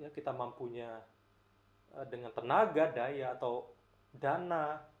doa, ya kita mampunya dengan tenaga, daya, atau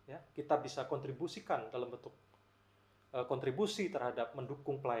dana, ya, kita bisa kontribusikan dalam bentuk kontribusi terhadap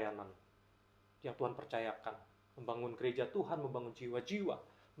mendukung pelayanan yang Tuhan percayakan. Membangun gereja Tuhan, membangun jiwa-jiwa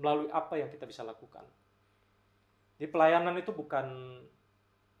melalui apa yang kita bisa lakukan. Jadi pelayanan itu bukan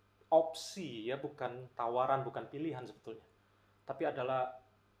opsi, ya, bukan tawaran, bukan pilihan sebetulnya. Tapi adalah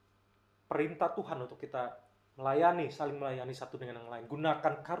perintah Tuhan untuk kita melayani, saling melayani satu dengan yang lain.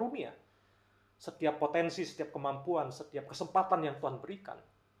 Gunakan karunia. Setiap potensi, setiap kemampuan, setiap kesempatan yang Tuhan berikan.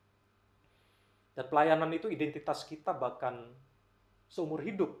 Dan pelayanan itu identitas kita bahkan seumur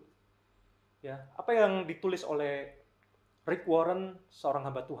hidup. Ya, apa yang ditulis oleh Rick Warren, seorang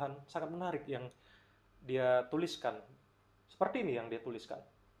hamba Tuhan, sangat menarik yang dia tuliskan. Seperti ini yang dia tuliskan.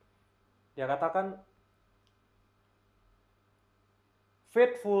 Dia katakan,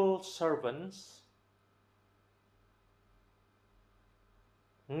 faithful servants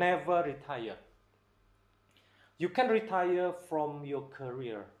never retire. You can retire from your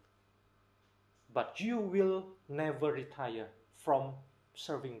career, but you will never retire from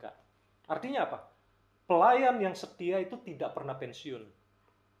serving God. Artinya apa? Pelayan yang setia itu tidak pernah pensiun.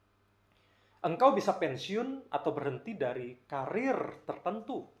 Engkau bisa pensiun atau berhenti dari karir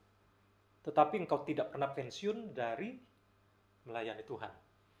tertentu, tetapi engkau tidak pernah pensiun dari melayani Tuhan.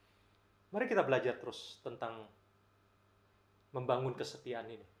 Mari kita belajar terus tentang membangun kesetiaan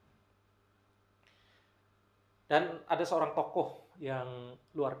ini. Dan ada seorang tokoh yang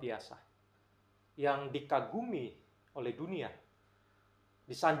luar biasa, yang dikagumi oleh dunia,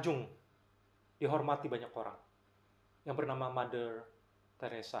 disanjung, dihormati banyak orang, yang bernama Mother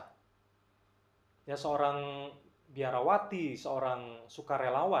Teresa. Ya, seorang biarawati, seorang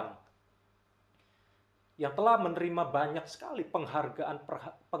sukarelawan, yang telah menerima banyak sekali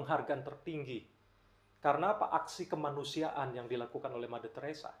penghargaan tertinggi. Karena apa? Aksi kemanusiaan yang dilakukan oleh Mother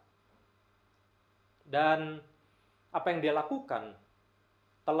Teresa. Dan apa yang dia lakukan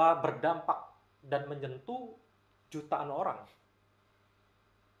telah berdampak dan menyentuh jutaan orang.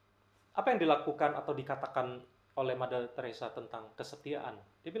 Apa yang dilakukan atau dikatakan oleh Mother Teresa tentang kesetiaan?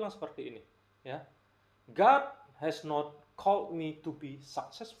 Dia bilang seperti ini, ya. God has not called me to be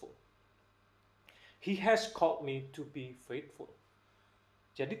successful. He has called me to be faithful.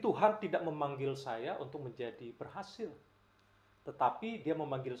 Jadi Tuhan tidak memanggil saya untuk menjadi berhasil, tetapi Dia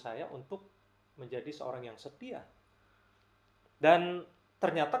memanggil saya untuk menjadi seorang yang setia. Dan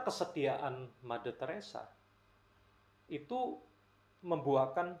ternyata kesetiaan Mother Teresa itu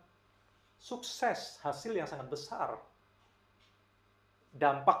membuahkan sukses, hasil yang sangat besar.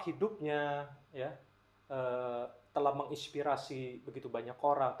 Dampak hidupnya ya telah menginspirasi begitu banyak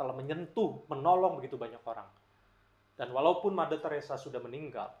orang, telah menyentuh, menolong begitu banyak orang. Dan walaupun Mother Teresa sudah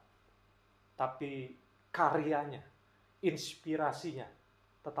meninggal, tapi karyanya, inspirasinya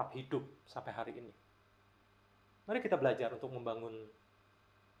tetap hidup sampai hari ini. Mari kita belajar untuk membangun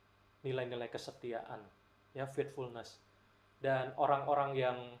nilai-nilai kesetiaan, ya, faithfulness. Dan orang-orang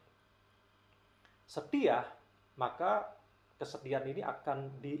yang setia, maka kesetiaan ini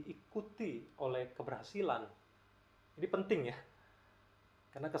akan diikuti oleh keberhasilan. Ini penting ya,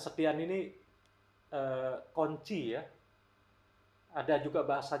 karena kesetiaan ini kunci ya. Ada juga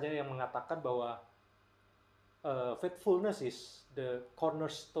bahasanya yang mengatakan bahwa faithfulness is the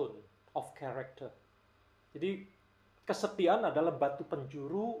cornerstone of character. Jadi kesetiaan adalah batu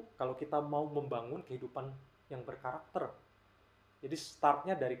penjuru kalau kita mau membangun kehidupan yang berkarakter. Jadi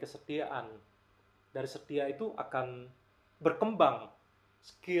startnya dari kesetiaan. Dari setia itu akan berkembang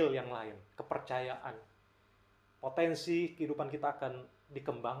skill yang lain, kepercayaan. Potensi kehidupan kita akan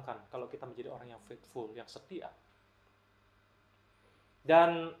dikembangkan kalau kita menjadi orang yang faithful, yang setia.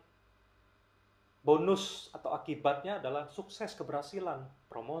 Dan bonus atau akibatnya adalah sukses, keberhasilan,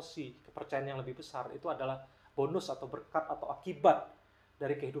 promosi, kepercayaan yang lebih besar. Itu adalah bonus atau berkat atau akibat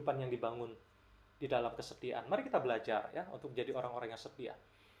dari kehidupan yang dibangun di dalam kesetiaan. Mari kita belajar ya untuk menjadi orang-orang yang setia.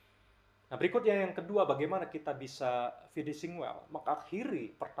 Nah, berikutnya yang kedua, bagaimana kita bisa finishing well,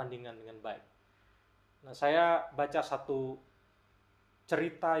 mengakhiri pertandingan dengan baik. Nah, saya baca satu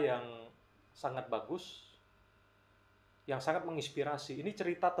cerita yang sangat bagus, yang sangat menginspirasi. Ini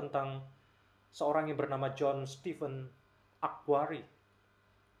cerita tentang seorang yang bernama John Stephen Akhwari.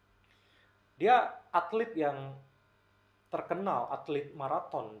 Dia atlet yang terkenal, atlet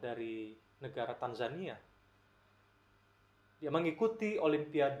maraton dari negara Tanzania. Dia mengikuti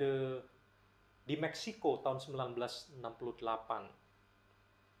Olimpiade di Meksiko tahun 1968.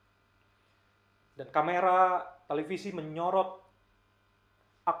 Dan kamera televisi menyorot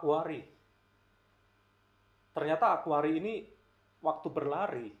Akhwari. Ternyata Akhwari ini waktu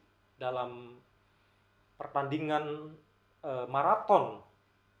berlari dalam pertandingan maraton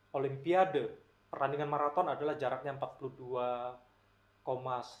Olimpiade. Pertandingan maraton adalah jaraknya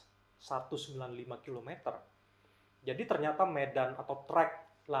 42,195 km. Jadi ternyata medan atau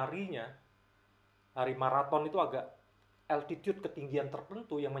track larinya hari maraton itu agak altitude, ketinggian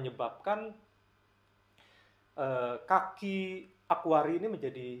tertentu yang menyebabkan kaki Akhwari ini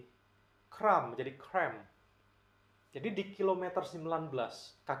menjadi kram. Jadi di kilometer 19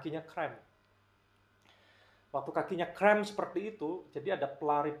 kakinya kram. Waktu kakinya kram seperti itu, jadi ada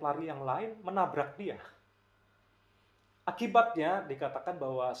pelari-pelari yang lain menabrak dia. Akibatnya dikatakan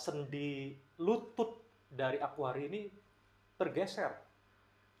bahwa sendi lutut dari Akhwari ini tergeser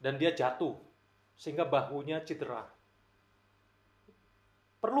dan dia jatuh sehingga bahunya cedera.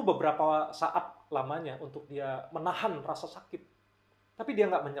 Perlu beberapa saat lamanya untuk dia menahan rasa sakit, tapi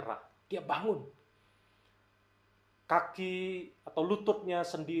dia nggak menyerah, dia bangun. Kaki atau lututnya,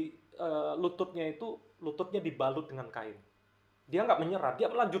 lututnya dibalut dengan kain. Dia nggak menyerah,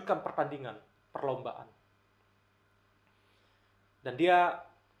 dia melanjutkan pertandingan, perlombaan. Dan dia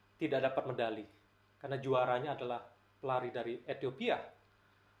tidak dapat medali, karena juaranya adalah pelari dari Ethiopia.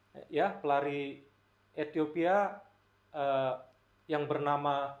 Ya, pelari Ethiopia yang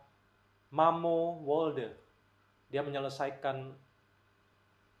bernama Mamo Wolde. Dia menyelesaikan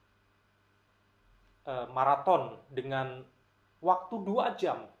maraton dengan waktu 2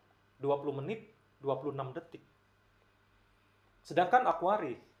 jam, 20 menit, 26 detik. Sedangkan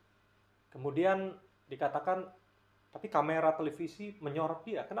Aquari, kemudian dikatakan, tapi kamera televisi menyorot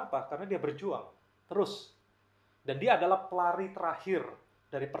dia. Kenapa? Karena dia berjuang terus. Dan dia adalah pelari terakhir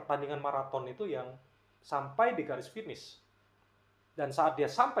dari pertandingan maraton itu yang sampai di garis finish. Dan saat dia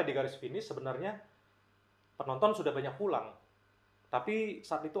sampai di garis finish, sebenarnya penonton sudah banyak pulang. Tapi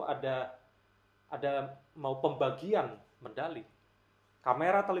saat itu ada mau pembagian medali.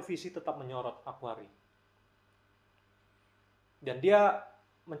 Kamera televisi tetap menyorot Aquari. Dan dia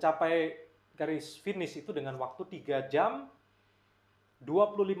mencapai garis finish itu dengan waktu 3 jam,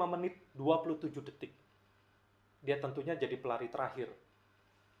 25 menit, 27 detik. Dia tentunya jadi pelari terakhir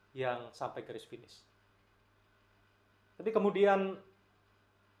yang sampai garis finish. Tapi kemudian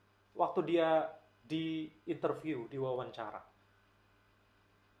waktu dia di interview, di wawancara,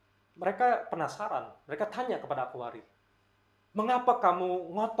 mereka penasaran, mereka tanya kepada Aquari, mengapa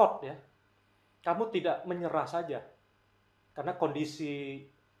kamu ngotot ya? Kamu tidak menyerah saja. Karena kondisi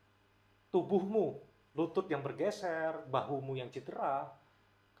tubuhmu, lutut yang bergeser, bahumu yang cedera,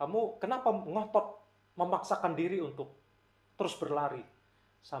 kamu kenapa ngotot memaksakan diri untuk terus berlari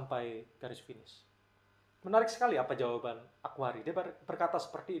sampai garis finish? Menarik sekali apa jawaban Aquari. Dia berkata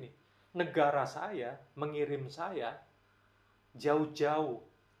seperti ini, negara saya mengirim saya jauh-jauh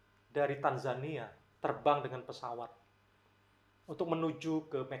dari Tanzania, terbang dengan pesawat untuk menuju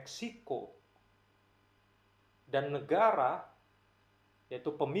ke Meksiko. Dan negara,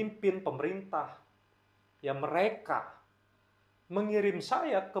 yaitu pemimpin pemerintah, yang mereka mengirim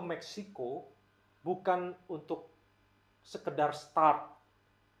saya ke Meksiko bukan untuk sekedar start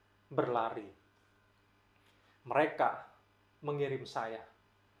berlari. Mereka mengirim saya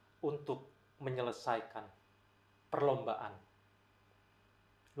untuk menyelesaikan perlombaan.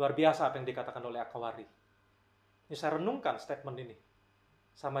 Luar biasa apa yang dikatakan oleh Aquari. Ini saya renungkan statement ini.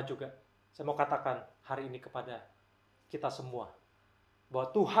 Sama juga, saya mau katakan hari ini kepada kita semua, bahwa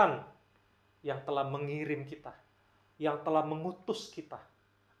Tuhan yang telah mengirim kita, yang telah mengutus kita,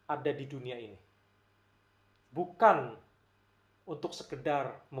 ada di dunia ini. Bukan untuk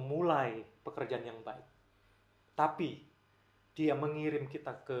sekedar memulai pekerjaan yang baik. Tapi Dia mengirim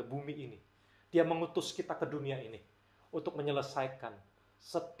kita ke bumi ini. Dia mengutus kita ke dunia ini untuk menyelesaikan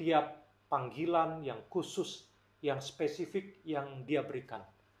setiap panggilan yang khusus, yang spesifik yang Dia berikan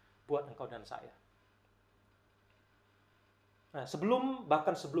buat engkau dan saya. Nah,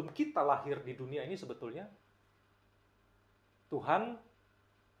 bahkan sebelum kita lahir di dunia ini sebetulnya, Tuhan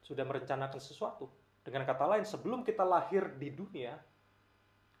sudah merencanakan sesuatu. Dengan kata lain, sebelum kita lahir di dunia,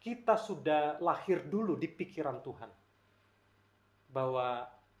 kita sudah lahir dulu di pikiran Tuhan. Bahwa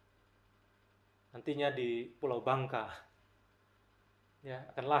nantinya di Pulau Bangka, ya,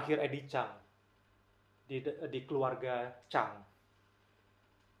 akan lahir Edi Chang di keluarga Chang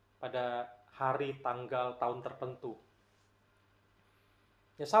pada hari, tanggal, tahun tertentu.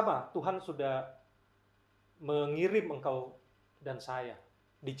 Ya sama, Tuhan sudah mengirim engkau dan saya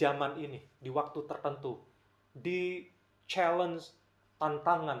di zaman ini, di waktu tertentu, di challenge,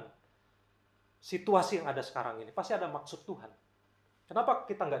 tantangan, situasi yang ada sekarang ini. Pasti ada maksud Tuhan. Kenapa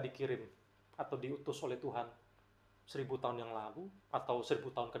kita nggak dikirim atau diutus oleh Tuhan 1000 tahun yang lalu atau 1000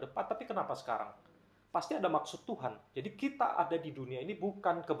 tahun ke depan, tapi kenapa sekarang? Pasti ada maksud Tuhan. Jadi kita ada di dunia ini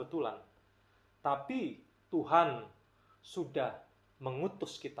bukan kebetulan. Tapi Tuhan sudah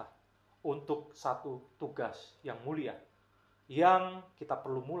mengutus kita untuk satu tugas yang mulia, yang kita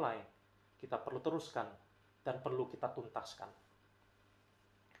perlu mulai, kita perlu teruskan, dan perlu kita tuntaskan.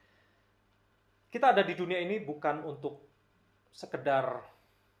 Kita ada di dunia ini bukan untuk sekedar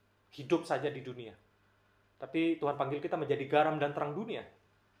hidup saja di dunia. Tapi Tuhan panggil kita menjadi garam dan terang dunia.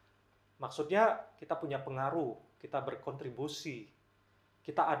 Maksudnya kita punya pengaruh, kita berkontribusi.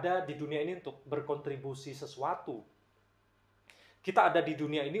 Kita ada di dunia ini untuk berkontribusi sesuatu. Kita ada di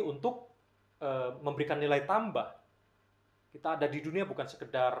dunia ini untuk memberikan nilai tambah. Kita ada di dunia bukan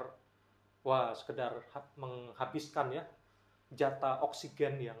sekedar menghabiskan ya jatah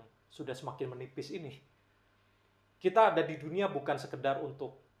oksigen yang sudah semakin menipis ini. Kita ada di dunia bukan sekedar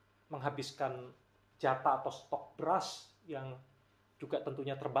untuk menghabiskan jatah atau stok beras yang juga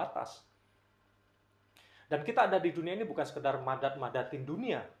tentunya terbatas. Dan kita ada di dunia ini bukan sekedar madatin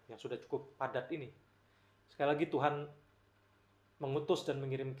dunia yang sudah cukup padat ini. Sekali lagi Tuhan mengutus dan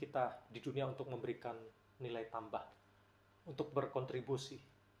mengirim kita di dunia untuk memberikan nilai tambah, untuk berkontribusi,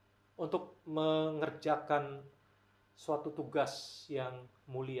 untuk mengerjakan suatu tugas yang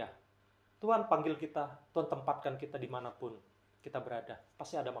mulia. Tuhan panggil kita, Tuhan tempatkan kita dimanapun kita berada.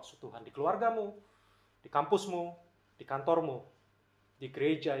 Pasti ada maksud Tuhan di keluargamu, di kampusmu, di kantormu, di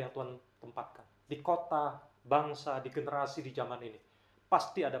gereja yang Tuhan tempatkan, di kota, bangsa, di generasi, di zaman ini.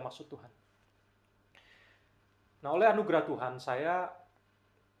 Pasti ada maksud Tuhan. Nah, oleh anugerah Tuhan, saya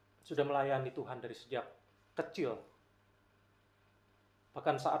sudah melayani Tuhan dari sejak kecil.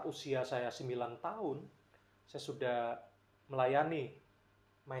 Bahkan saat usia saya 9 tahun, saya sudah melayani,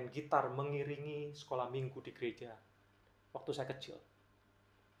 main gitar, mengiringi sekolah minggu di gereja waktu saya kecil.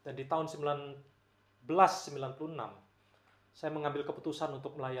 Dan di tahun 1996, saya mengambil keputusan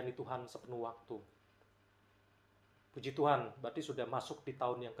untuk melayani Tuhan sepenuh waktu. Puji Tuhan, berarti sudah masuk di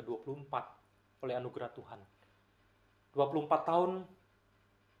tahun yang ke-24 oleh anugerah Tuhan. 24 tahun,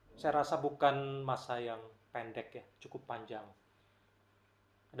 saya rasa bukan masa yang pendek ya, cukup panjang.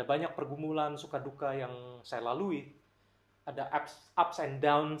 Ada banyak pergumulan, suka duka yang saya lalui. Ada ups and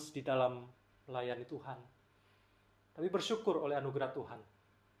downs di dalam melayani Tuhan. Tapi bersyukur oleh anugerah Tuhan.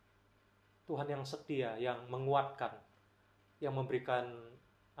 Tuhan yang setia, yang menguatkan, yang memberikan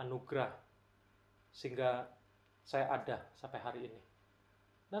anugerah. Sehingga saya ada sampai hari ini.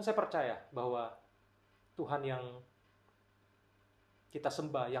 Dan saya percaya bahwa Tuhan yang kita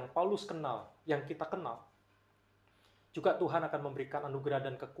sembah, yang Paulus kenal, yang kita kenal, juga Tuhan akan memberikan anugerah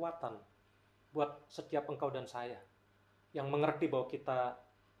dan kekuatan buat setiap engkau dan saya yang mengerti bahwa kita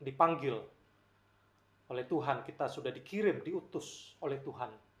dipanggil oleh Tuhan, kita sudah dikirim, diutus oleh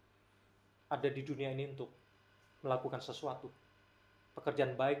Tuhan, ada di dunia ini untuk melakukan sesuatu,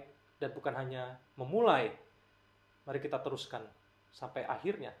 pekerjaan baik, dan bukan hanya memulai, mari kita teruskan sampai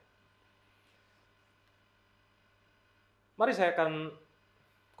akhirnya. Mari saya akan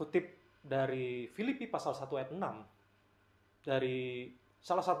kutip dari Filipi pasal 1 ayat 6 dari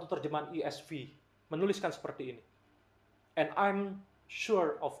salah satu terjemahan ESV menuliskan seperti ini. And I'm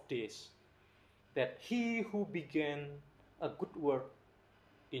sure of this, that he who began a good work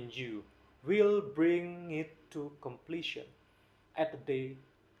in you will bring it to completion at the day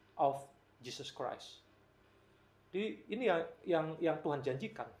of Jesus Christ. Jadi ini yang Tuhan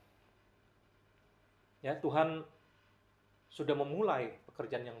janjikan. Ya, Tuhan sudah memulai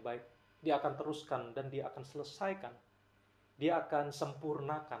pekerjaan yang baik, dia akan teruskan dan dia akan selesaikan. Dia akan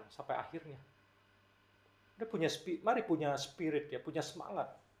sempurnakan sampai akhirnya. Mari punya spirit ya, punya semangat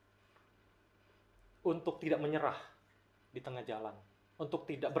untuk tidak menyerah di tengah jalan, untuk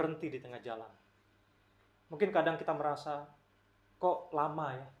tidak berhenti di tengah jalan. Mungkin kadang kita merasa, kok lama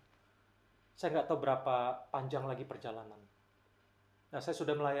ya? Saya nggak tahu berapa panjang lagi perjalanan. Nah, saya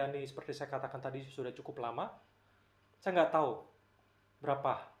sudah melayani seperti saya katakan tadi sudah cukup lama. Saya nggak tahu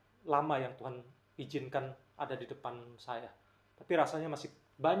berapa lama yang Tuhan izinkan ada di depan saya. Tapi rasanya masih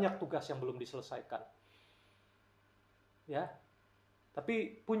banyak tugas yang belum diselesaikan. Ya,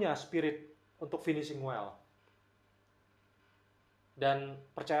 tapi punya spirit untuk finishing well. Dan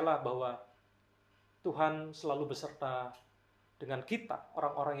percayalah bahwa Tuhan selalu beserta dengan kita,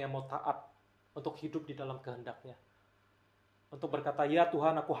 orang-orang yang mau taat untuk hidup di dalam kehendak-Nya. Untuk berkata, ya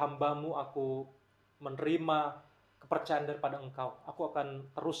Tuhan, aku hamba-Mu, aku menerima kepercayaan daripada Engkau. Aku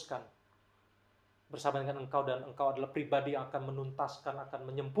akan teruskan bersama dengan Engkau, dan Engkau adalah pribadi yang akan menuntaskan, akan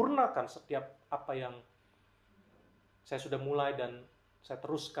menyempurnakan setiap apa yang saya sudah mulai dan saya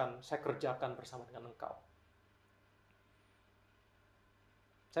teruskan, saya kerjakan bersama dengan Engkau.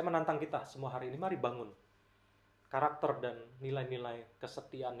 Saya menantang kita semua hari ini, mari bangun karakter dan nilai-nilai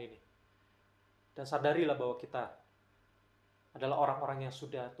kesetiaan ini. Dan sadarilah bahwa kita adalah orang-orang yang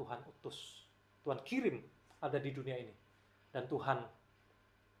sudah Tuhan utus, Tuhan kirim ada di dunia ini. Dan Tuhan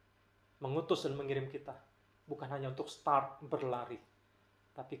mengutus dan mengirim kita bukan hanya untuk start berlari,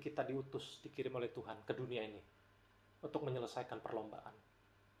 tapi kita diutus, dikirim oleh Tuhan ke dunia ini untuk menyelesaikan perlombaan.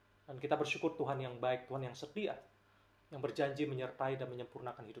 Dan kita bersyukur Tuhan yang baik, Tuhan yang setia, yang berjanji menyertai dan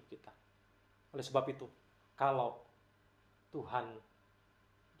menyempurnakan hidup kita. Oleh sebab itu, kalau Tuhan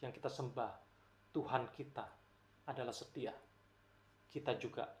yang kita sembah, Tuhan kita adalah setia, kita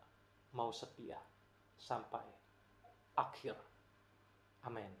juga mau setia sampai akhir.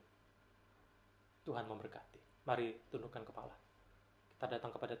 Amin. Tuhan memberkati. Mari tundukkan kepala. Kita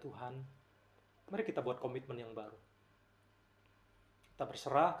datang kepada Tuhan. Mari kita buat komitmen yang baru. Kita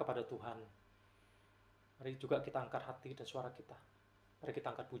berserah kepada Tuhan. Mari juga kita angkat hati dan suara kita. Mari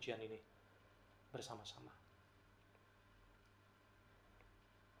kita angkat pujian ini bersama-sama.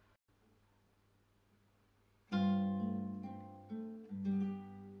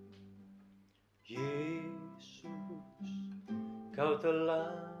 Kau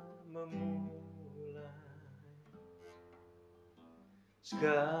telah memulai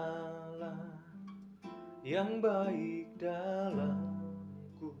segala yang baik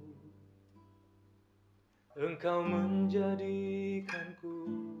dalamku. Engkau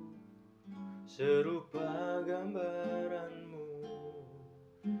menjadikanku serupa gambaranmu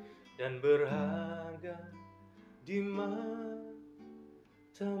dan berharga di matamu.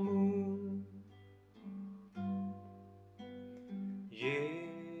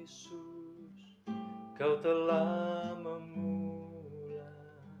 Yesus, kau telah memulai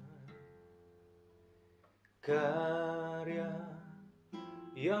karya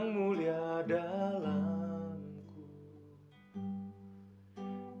yang mulia dalamku.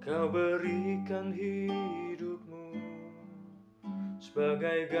 Kau berikan hidupmu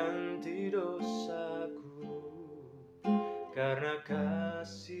sebagai ganti dosaku, karena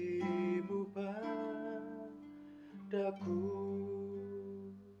kasih-Mu padaku.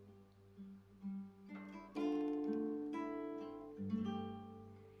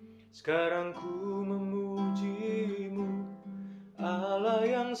 Sekarang ku memuji-Mu, Allah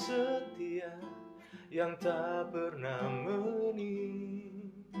yang setia, yang tak pernah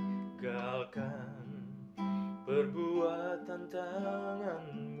meninggalkan perbuatan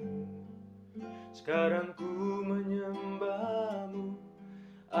tangan-Mu. Sekarang ku menyembah-Mu,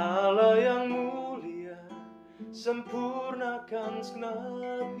 Allah yang mulia, sempurnakan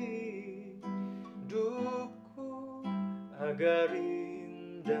segenap hidupku agar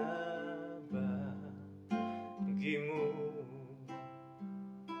indah bagimu.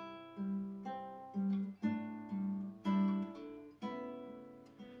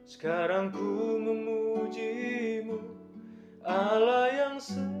 Sekarang ku memuji-Mu, Allah yang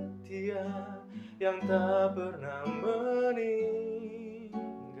setia, yang tak pernah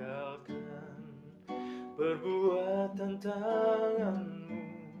meninggalkan perbuatan tangan-Mu.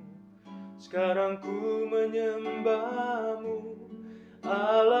 Sekarang ku menyembah-Mu,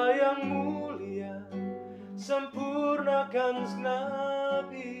 Allah yang mulia, sempurnakan segenap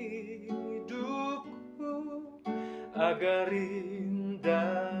hidupku agar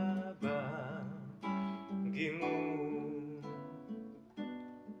indah bagimu,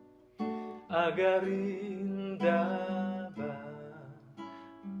 agar indah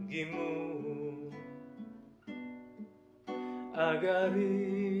bagimu, agar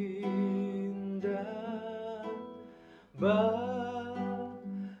indah bagimu.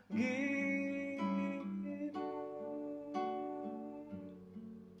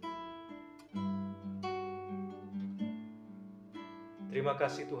 Terima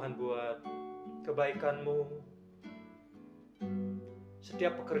kasih Tuhan buat kebaikan-Mu,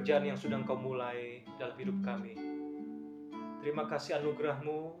 setiap pekerjaan yang sudah Engkau mulai dalam hidup kami. Terima kasih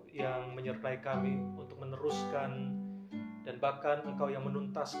anugerah-Mu yang menyertai kami untuk meneruskan, dan bahkan Engkau yang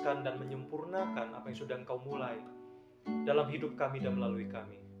menuntaskan dan menyempurnakan apa yang sudah Engkau mulai dalam hidup kami dan melalui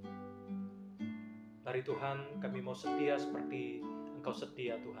kami. Mari Tuhan, kami mau setia seperti Engkau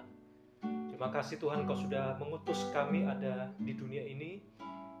setia Tuhan. Terima kasih Tuhan, Engkau sudah mengutus kami ada di dunia ini,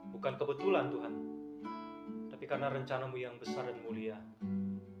 bukan kebetulan Tuhan, tapi karena rencana-Mu yang besar dan mulia.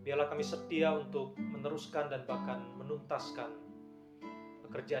 Biarlah kami setia untuk meneruskan dan bahkan menuntaskan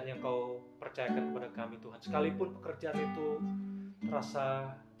pekerjaan yang Kau percayakan kepada kami Tuhan. Sekalipun pekerjaan itu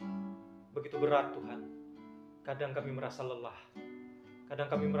terasa begitu berat Tuhan. Kadang kami merasa lelah, kadang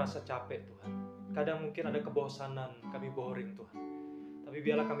kami merasa capek Tuhan. Kadang mungkin ada kebosanan, kami boring Tuhan. Tapi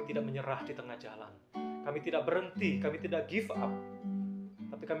biarlah kami tidak menyerah di tengah jalan. Kami tidak berhenti, kami tidak give up.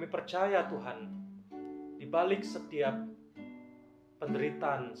 Tapi kami percaya Tuhan, di balik setiap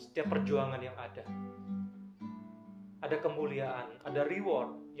penderitaan, setiap perjuangan yang ada kemuliaan, ada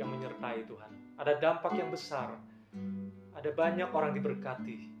reward yang menyertai Tuhan. Ada dampak yang besar. Ada banyak orang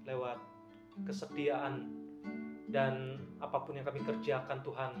diberkati lewat kesetiaan dan apapun yang kami kerjakan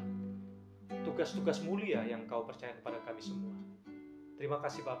Tuhan. Tugas-tugas mulia yang Kau percaya kepada kami semua. Terima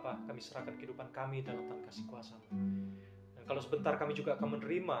kasih Bapa, kami serahkan kehidupan kami dalam tangan kasih kuasa-Mu. Dan kalau sebentar kami juga akan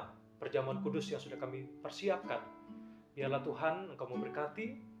menerima perjamuan kudus yang sudah kami persiapkan. Biarlah Tuhan Engkau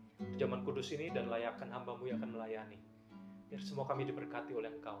memberkati perjamuan kudus ini dan layakkan hamba-Mu yang akan melayani. Biar semua kami diberkati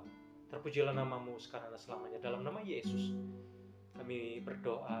oleh Engkau. Terpujilah nama-Mu sekarang dan selamanya. Dalam nama Yesus kami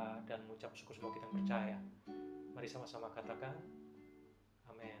berdoa dan mengucap syukur, semua kita percaya. Mari sama-sama katakan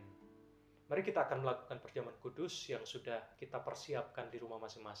amin. Mari kita akan melakukan perjamuan kudus yang sudah kita persiapkan di rumah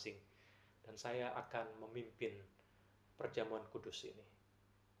masing-masing. Dan saya akan memimpin perjamuan kudus ini.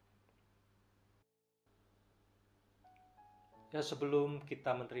 Ya, sebelum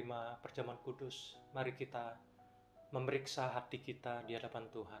kita menerima perjamuan kudus, mari kita memeriksa hati kita di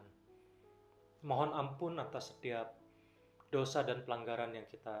hadapan Tuhan. Mohon ampun atas setiap dosa dan pelanggaran yang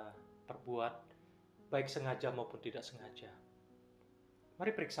kita perbuat, baik sengaja maupun tidak sengaja.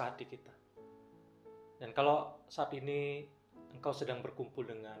 Mari periksa hati kita. Dan kalau saat ini engkau sedang berkumpul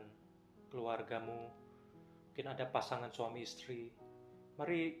dengan keluargamu, mungkin ada pasangan suami istri,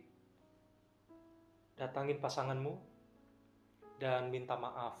 mari datangin pasanganmu dan minta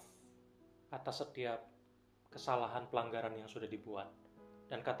maaf atas setiap kesalahan pelanggaran yang sudah dibuat.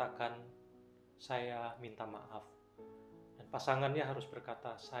 Dan katakan, saya minta maaf. Dan pasangannya harus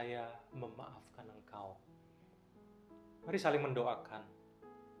berkata, saya memaafkan engkau. Mari saling mendoakan.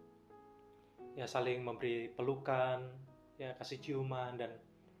 Ya, saling memberi pelukan, ya, kasih ciuman, dan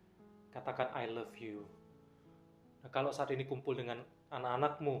katakan I love you. Nah, kalau saat ini kumpul dengan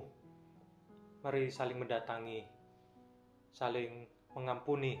anak-anakmu, mari saling mendatangi, saling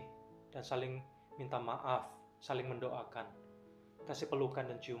mengampuni, dan saling minta maaf, saling mendoakan. Kasih pelukan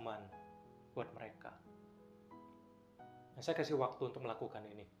dan ciuman buat mereka. Nah, saya kasih waktu untuk melakukan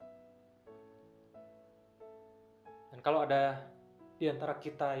ini. Dan kalau ada di antara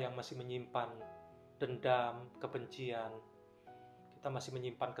kita yang masih menyimpan dendam, kebencian, kita masih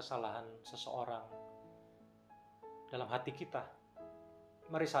menyimpan kesalahan seseorang dalam hati kita,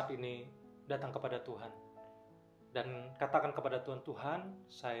 mari saat ini datang kepada Tuhan dan katakan kepada Tuhan, Tuhan,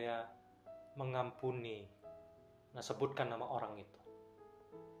 saya mengampuni. Nah, sebutkan nama orang itu.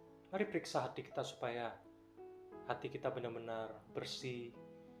 Mari periksa hati kita supaya hati kita benar-benar bersih,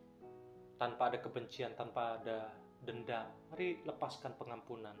 tanpa ada kebencian, tanpa ada dendam. Mari lepaskan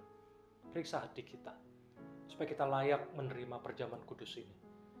pengampunan. Periksa hati kita supaya kita layak menerima perjamuan kudus ini.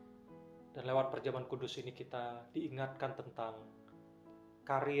 Dan lewat perjamuan kudus ini kita diingatkan tentang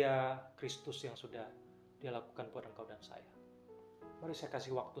karya Kristus yang sudah Dia lakukan buat engkau dan saya. Mari saya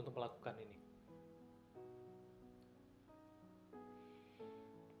kasih waktu untuk melakukan ini.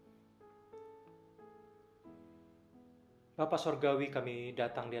 Bapa Sorgawi, kami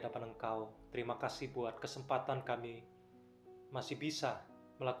datang di hadapan Engkau. Terima kasih buat kesempatan kami masih bisa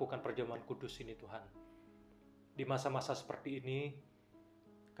melakukan perjamuan kudus ini, Tuhan. Di masa-masa seperti ini,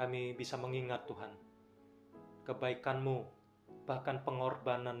 kami bisa mengingat, Tuhan, kebaikan-Mu, bahkan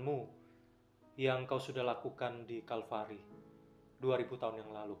pengorbanan-Mu yang Kau sudah lakukan di Kalvari 2000 tahun yang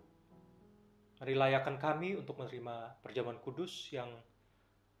lalu. Mari layakan kami untuk menerima perjamuan kudus yang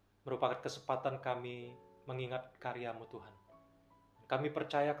merupakan kesempatan kami mengingat karya-Mu, Tuhan. Kami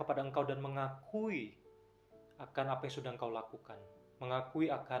percaya kepada Engkau dan mengakui akan apa yang sudah Engkau lakukan. Mengakui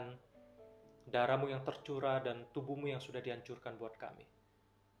akan darah-Mu yang tercurah dan tubuh-Mu yang sudah dihancurkan buat kami.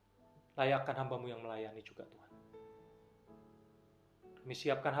 Layakkan hamba-Mu yang melayani juga, Tuhan. Kami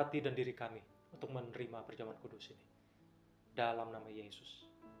siapkan hati dan diri kami untuk menerima perjamuan kudus ini. Dalam nama Yesus.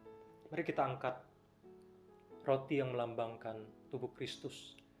 Mari kita angkat roti yang melambangkan tubuh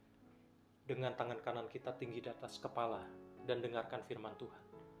Kristus dengan tangan kanan kita tinggi di atas kepala dan dengarkan firman Tuhan.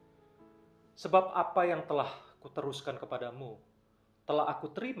 Sebab apa yang telah kuteruskan kepadamu telah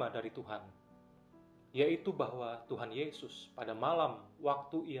aku terima dari Tuhan, yaitu bahwa Tuhan Yesus pada malam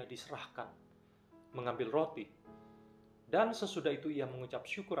waktu Ia diserahkan mengambil roti, dan sesudah itu Ia mengucap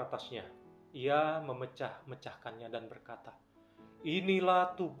syukur atasnya, Ia memecah-mecahkannya dan berkata,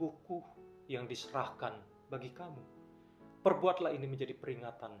 inilah tubuhku yang diserahkan bagi kamu. Perbuatlah ini menjadi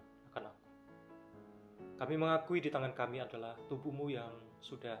peringatan akan aku. Kami mengakui di tangan kami adalah tubuh-Mu yang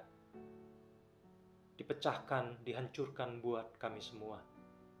sudah dipecahkan, dihancurkan buat kami semua.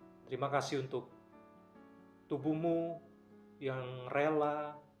 Terima kasih untuk tubuh-Mu yang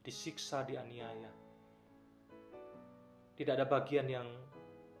rela disiksa, dianiaya. Tidak ada bagian yang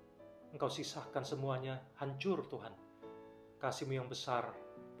Engkau sisakan, semuanya hancur, Tuhan. Kasih-Mu yang besar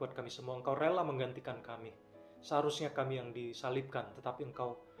buat kami semua. Engkau rela menggantikan kami. Seharusnya kami yang disalibkan, tetapi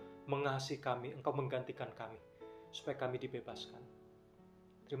Engkau mengasihi kami, Engkau menggantikan kami, supaya kami dibebaskan.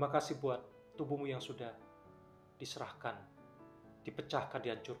 Terima kasih buat tubuh-Mu yang sudah diserahkan, dipecahkan,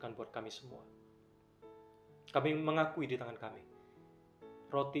 dihancurkan buat kami semua. Kami mengakui di tangan kami,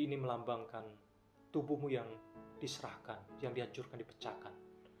 roti ini melambangkan tubuh-Mu yang diserahkan, yang dihancurkan, dipecahkan.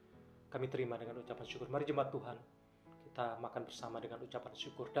 Kami terima dengan ucapan syukur. Mari jemaat Tuhan, kita makan bersama dengan ucapan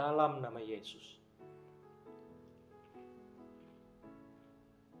syukur dalam nama Yesus.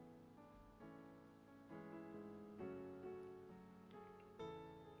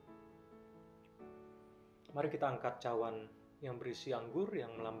 Mari kita angkat cawan yang berisi anggur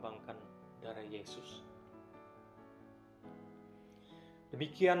yang melambangkan darah Yesus.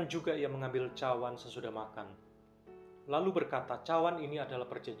 Demikian juga Ia mengambil cawan sesudah makan. Lalu berkata, cawan ini adalah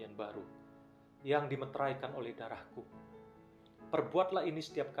perjanjian baru yang dimeteraikan oleh darahku. Perbuatlah ini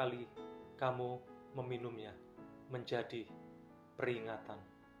setiap kali kamu meminumnya menjadi peringatan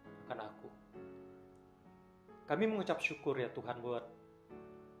akan aku. Kami mengucap syukur ya Tuhan buat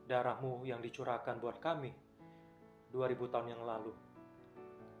darah-Mu yang dicurahkan buat kami 2000 tahun yang lalu.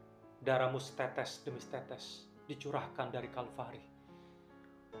 Darah-Mu setetes demi setetes dicurahkan dari Kalvari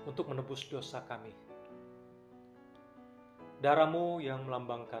untuk menebus dosa kami. Darah-Mu yang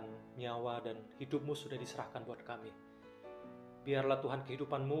melambangkan nyawa dan hidup-Mu sudah diserahkan buat kami. Biarlah Tuhan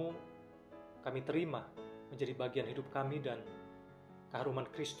kehidupan-Mu kami terima menjadi bagian hidup kami dan keharuman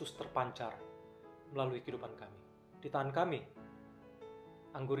Kristus terpancar melalui kehidupan kami. Di tangan kami,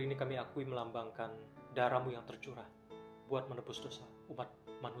 anggur ini kami akui melambangkan darah-Mu yang tercurah buat menebus dosa umat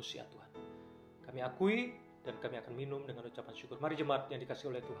manusia Tuhan. Kami akui dan kami akan minum dengan ucapan syukur. Mari jemaat yang dikasihi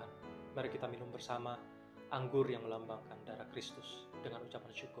oleh Tuhan, mari kita minum bersama anggur yang melambangkan darah Kristus dengan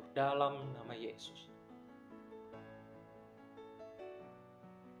ucapan syukur dalam nama Yesus.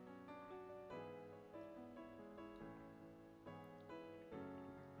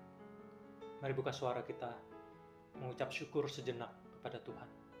 Mari buka suara kita mengucap syukur sejenak kepada Tuhan.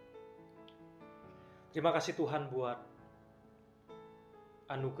 Terima kasih Tuhan buat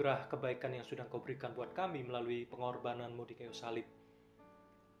anugerah kebaikan yang sudah Engkau berikan buat kami melalui pengorbanan-Mu di kayu salib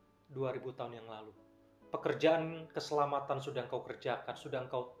 2000 tahun yang lalu. Pekerjaan keselamatan sudah Engkau kerjakan, sudah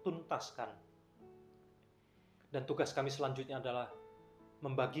Engkau tuntaskan. Dan tugas kami selanjutnya adalah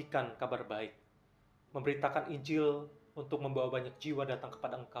membagikan kabar baik, memberitakan Injil untuk membawa banyak jiwa datang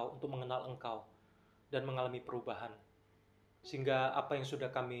kepada Engkau, untuk mengenal Engkau dan mengalami perubahan. Sehingga apa yang sudah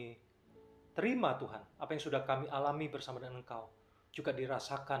kami terima Tuhan, apa yang sudah kami alami bersama dengan Engkau, juga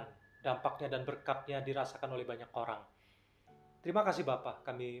dirasakan dampaknya dan berkatnya dirasakan oleh banyak orang. Terima kasih Bapa,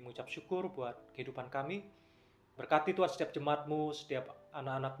 kami mengucap syukur buat kehidupan kami. Berkati Tuhan setiap jemaat-Mu, setiap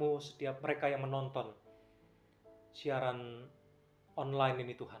anak-anak-Mu, setiap mereka yang menonton siaran online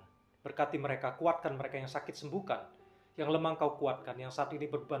ini Tuhan. Berkati mereka, kuatkan mereka yang sakit sembuhkan, yang lemah Engkau kuatkan, yang saat ini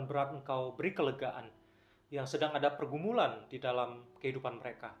beban berat Engkau beri kelegaan, yang sedang ada pergumulan di dalam kehidupan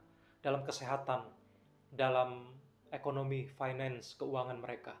mereka, dalam kesehatan, dalam ekonomi, finance, keuangan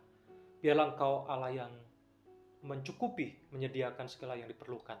mereka. Biarlah Engkau Allah yang mencukupi, menyediakan segala yang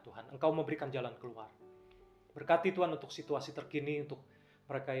diperlukan Tuhan. Engkau memberikan jalan keluar. Berkati Tuhan untuk situasi terkini, untuk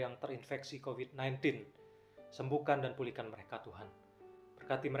mereka yang terinfeksi COVID-19. Sembuhkan dan pulihkan mereka Tuhan.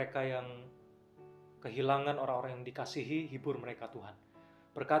 Berkati mereka yang kehilangan orang-orang yang dikasihi, hibur mereka Tuhan.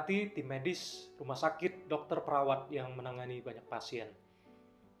 Berkati tim medis, rumah sakit, dokter, perawat yang menangani banyak pasien.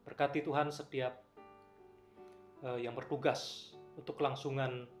 Berkati Tuhan setiap yang bertugas untuk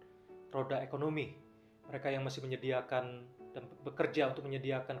kelangsungan roda ekonomi. Mereka yang masih menyediakan dan bekerja untuk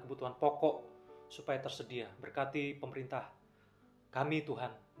menyediakan kebutuhan pokok supaya tersedia. Berkati pemerintah kami Tuhan,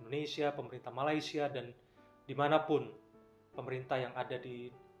 Indonesia, pemerintah Malaysia, dan dimanapun pemerintah yang ada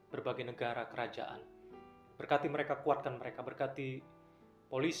di berbagai negara kerajaan. Berkati mereka, kuatkan mereka. Berkati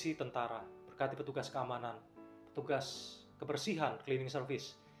polisi, tentara, berkati petugas keamanan, petugas kebersihan, cleaning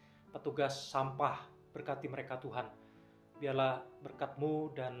service, petugas sampah. Berkati mereka Tuhan. Biarlah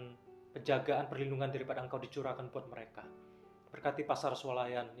berkat-Mu dan penjagaan, perlindungan daripada Engkau dicurahkan buat mereka. Berkati pasar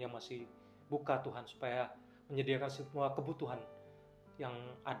swalayan yang masih buka Tuhan, supaya menyediakan semua kebutuhan yang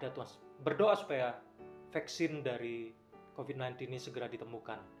ada Tuhan. Berdoa supaya vaksin dari COVID-19 ini segera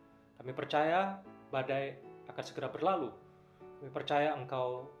ditemukan. Kami percaya badai akan segera berlalu. Kami percaya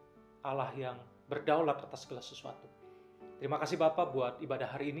Engkau Allah yang berdaulat atas segala sesuatu. Terima kasih Bapa buat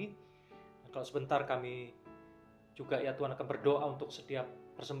ibadah hari ini. Dan kalau sebentar kami juga ya Tuhan akan berdoa untuk setiap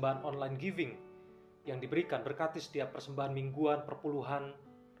persembahan online giving yang diberikan. Berkati setiap persembahan mingguan, perpuluhan,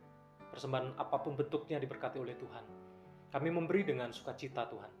 persembahan apapun bentuknya diberkati oleh Tuhan. Kami memberi dengan sukacita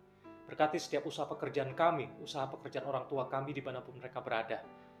Tuhan. Berkati setiap usaha pekerjaan kami, usaha pekerjaan orang tua kami dimanapun mereka berada.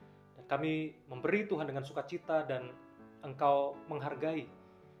 Dan kami memberi Tuhan dengan sukacita dan Engkau menghargai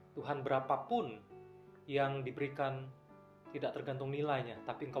Tuhan berapapun yang diberikan tidak tergantung nilainya,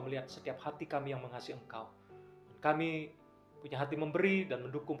 tapi Engkau melihat setiap hati kami yang mengasihi Engkau. Dan kami punya hati memberi dan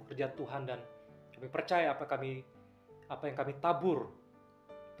mendukung pekerjaan Tuhan, dan kami percaya apa yang kami tabur,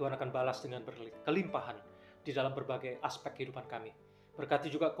 Tuhan akan balas dengan berkelimpahan di dalam berbagai aspek kehidupan kami.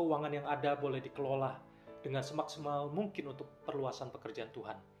 Berkati juga keuangan yang ada boleh dikelola dengan semaksimal mungkin untuk perluasan pekerjaan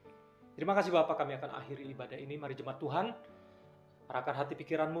Tuhan. Terima kasih Bapak, kami akan akhiri ibadah ini. Mari jemaat Tuhan, arahkan hati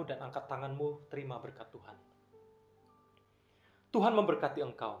pikiranmu dan angkat tanganmu, terima berkat Tuhan. Tuhan memberkati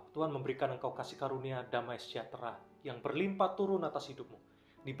engkau, Tuhan memberikan engkau kasih karunia damai sejahtera yang berlimpah turun atas hidupmu.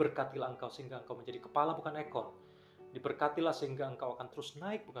 Diberkatilah engkau sehingga engkau menjadi kepala bukan ekor. Diberkatilah sehingga engkau akan terus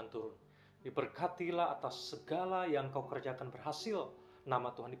naik bukan turun. Diberkatilah atas segala yang engkau kerjakan berhasil.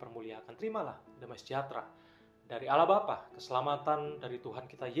 Nama Tuhan dipermuliakan. Terimalah damai sejahtera dari Allah Bapa, keselamatan dari Tuhan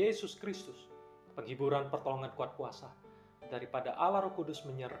kita Yesus Kristus, penghiburan, pertolongan, kuat kuasa daripada Allah Roh Kudus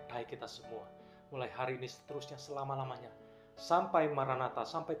menyertai kita semua. mulai hari ini seterusnya selama-lamanya. Sampai Maranatha,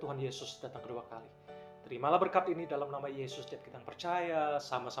 sampai Tuhan Yesus datang kedua kali. Terimalah berkat ini dalam nama Yesus, setiap kita yang percaya,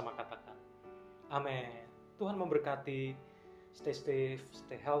 sama-sama katakan. Amin. Tuhan memberkati. Stay safe,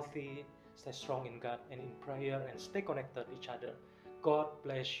 stay healthy, stay strong in God and in prayer, and stay connected each other. God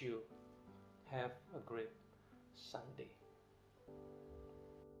bless you. Have a great Sunday.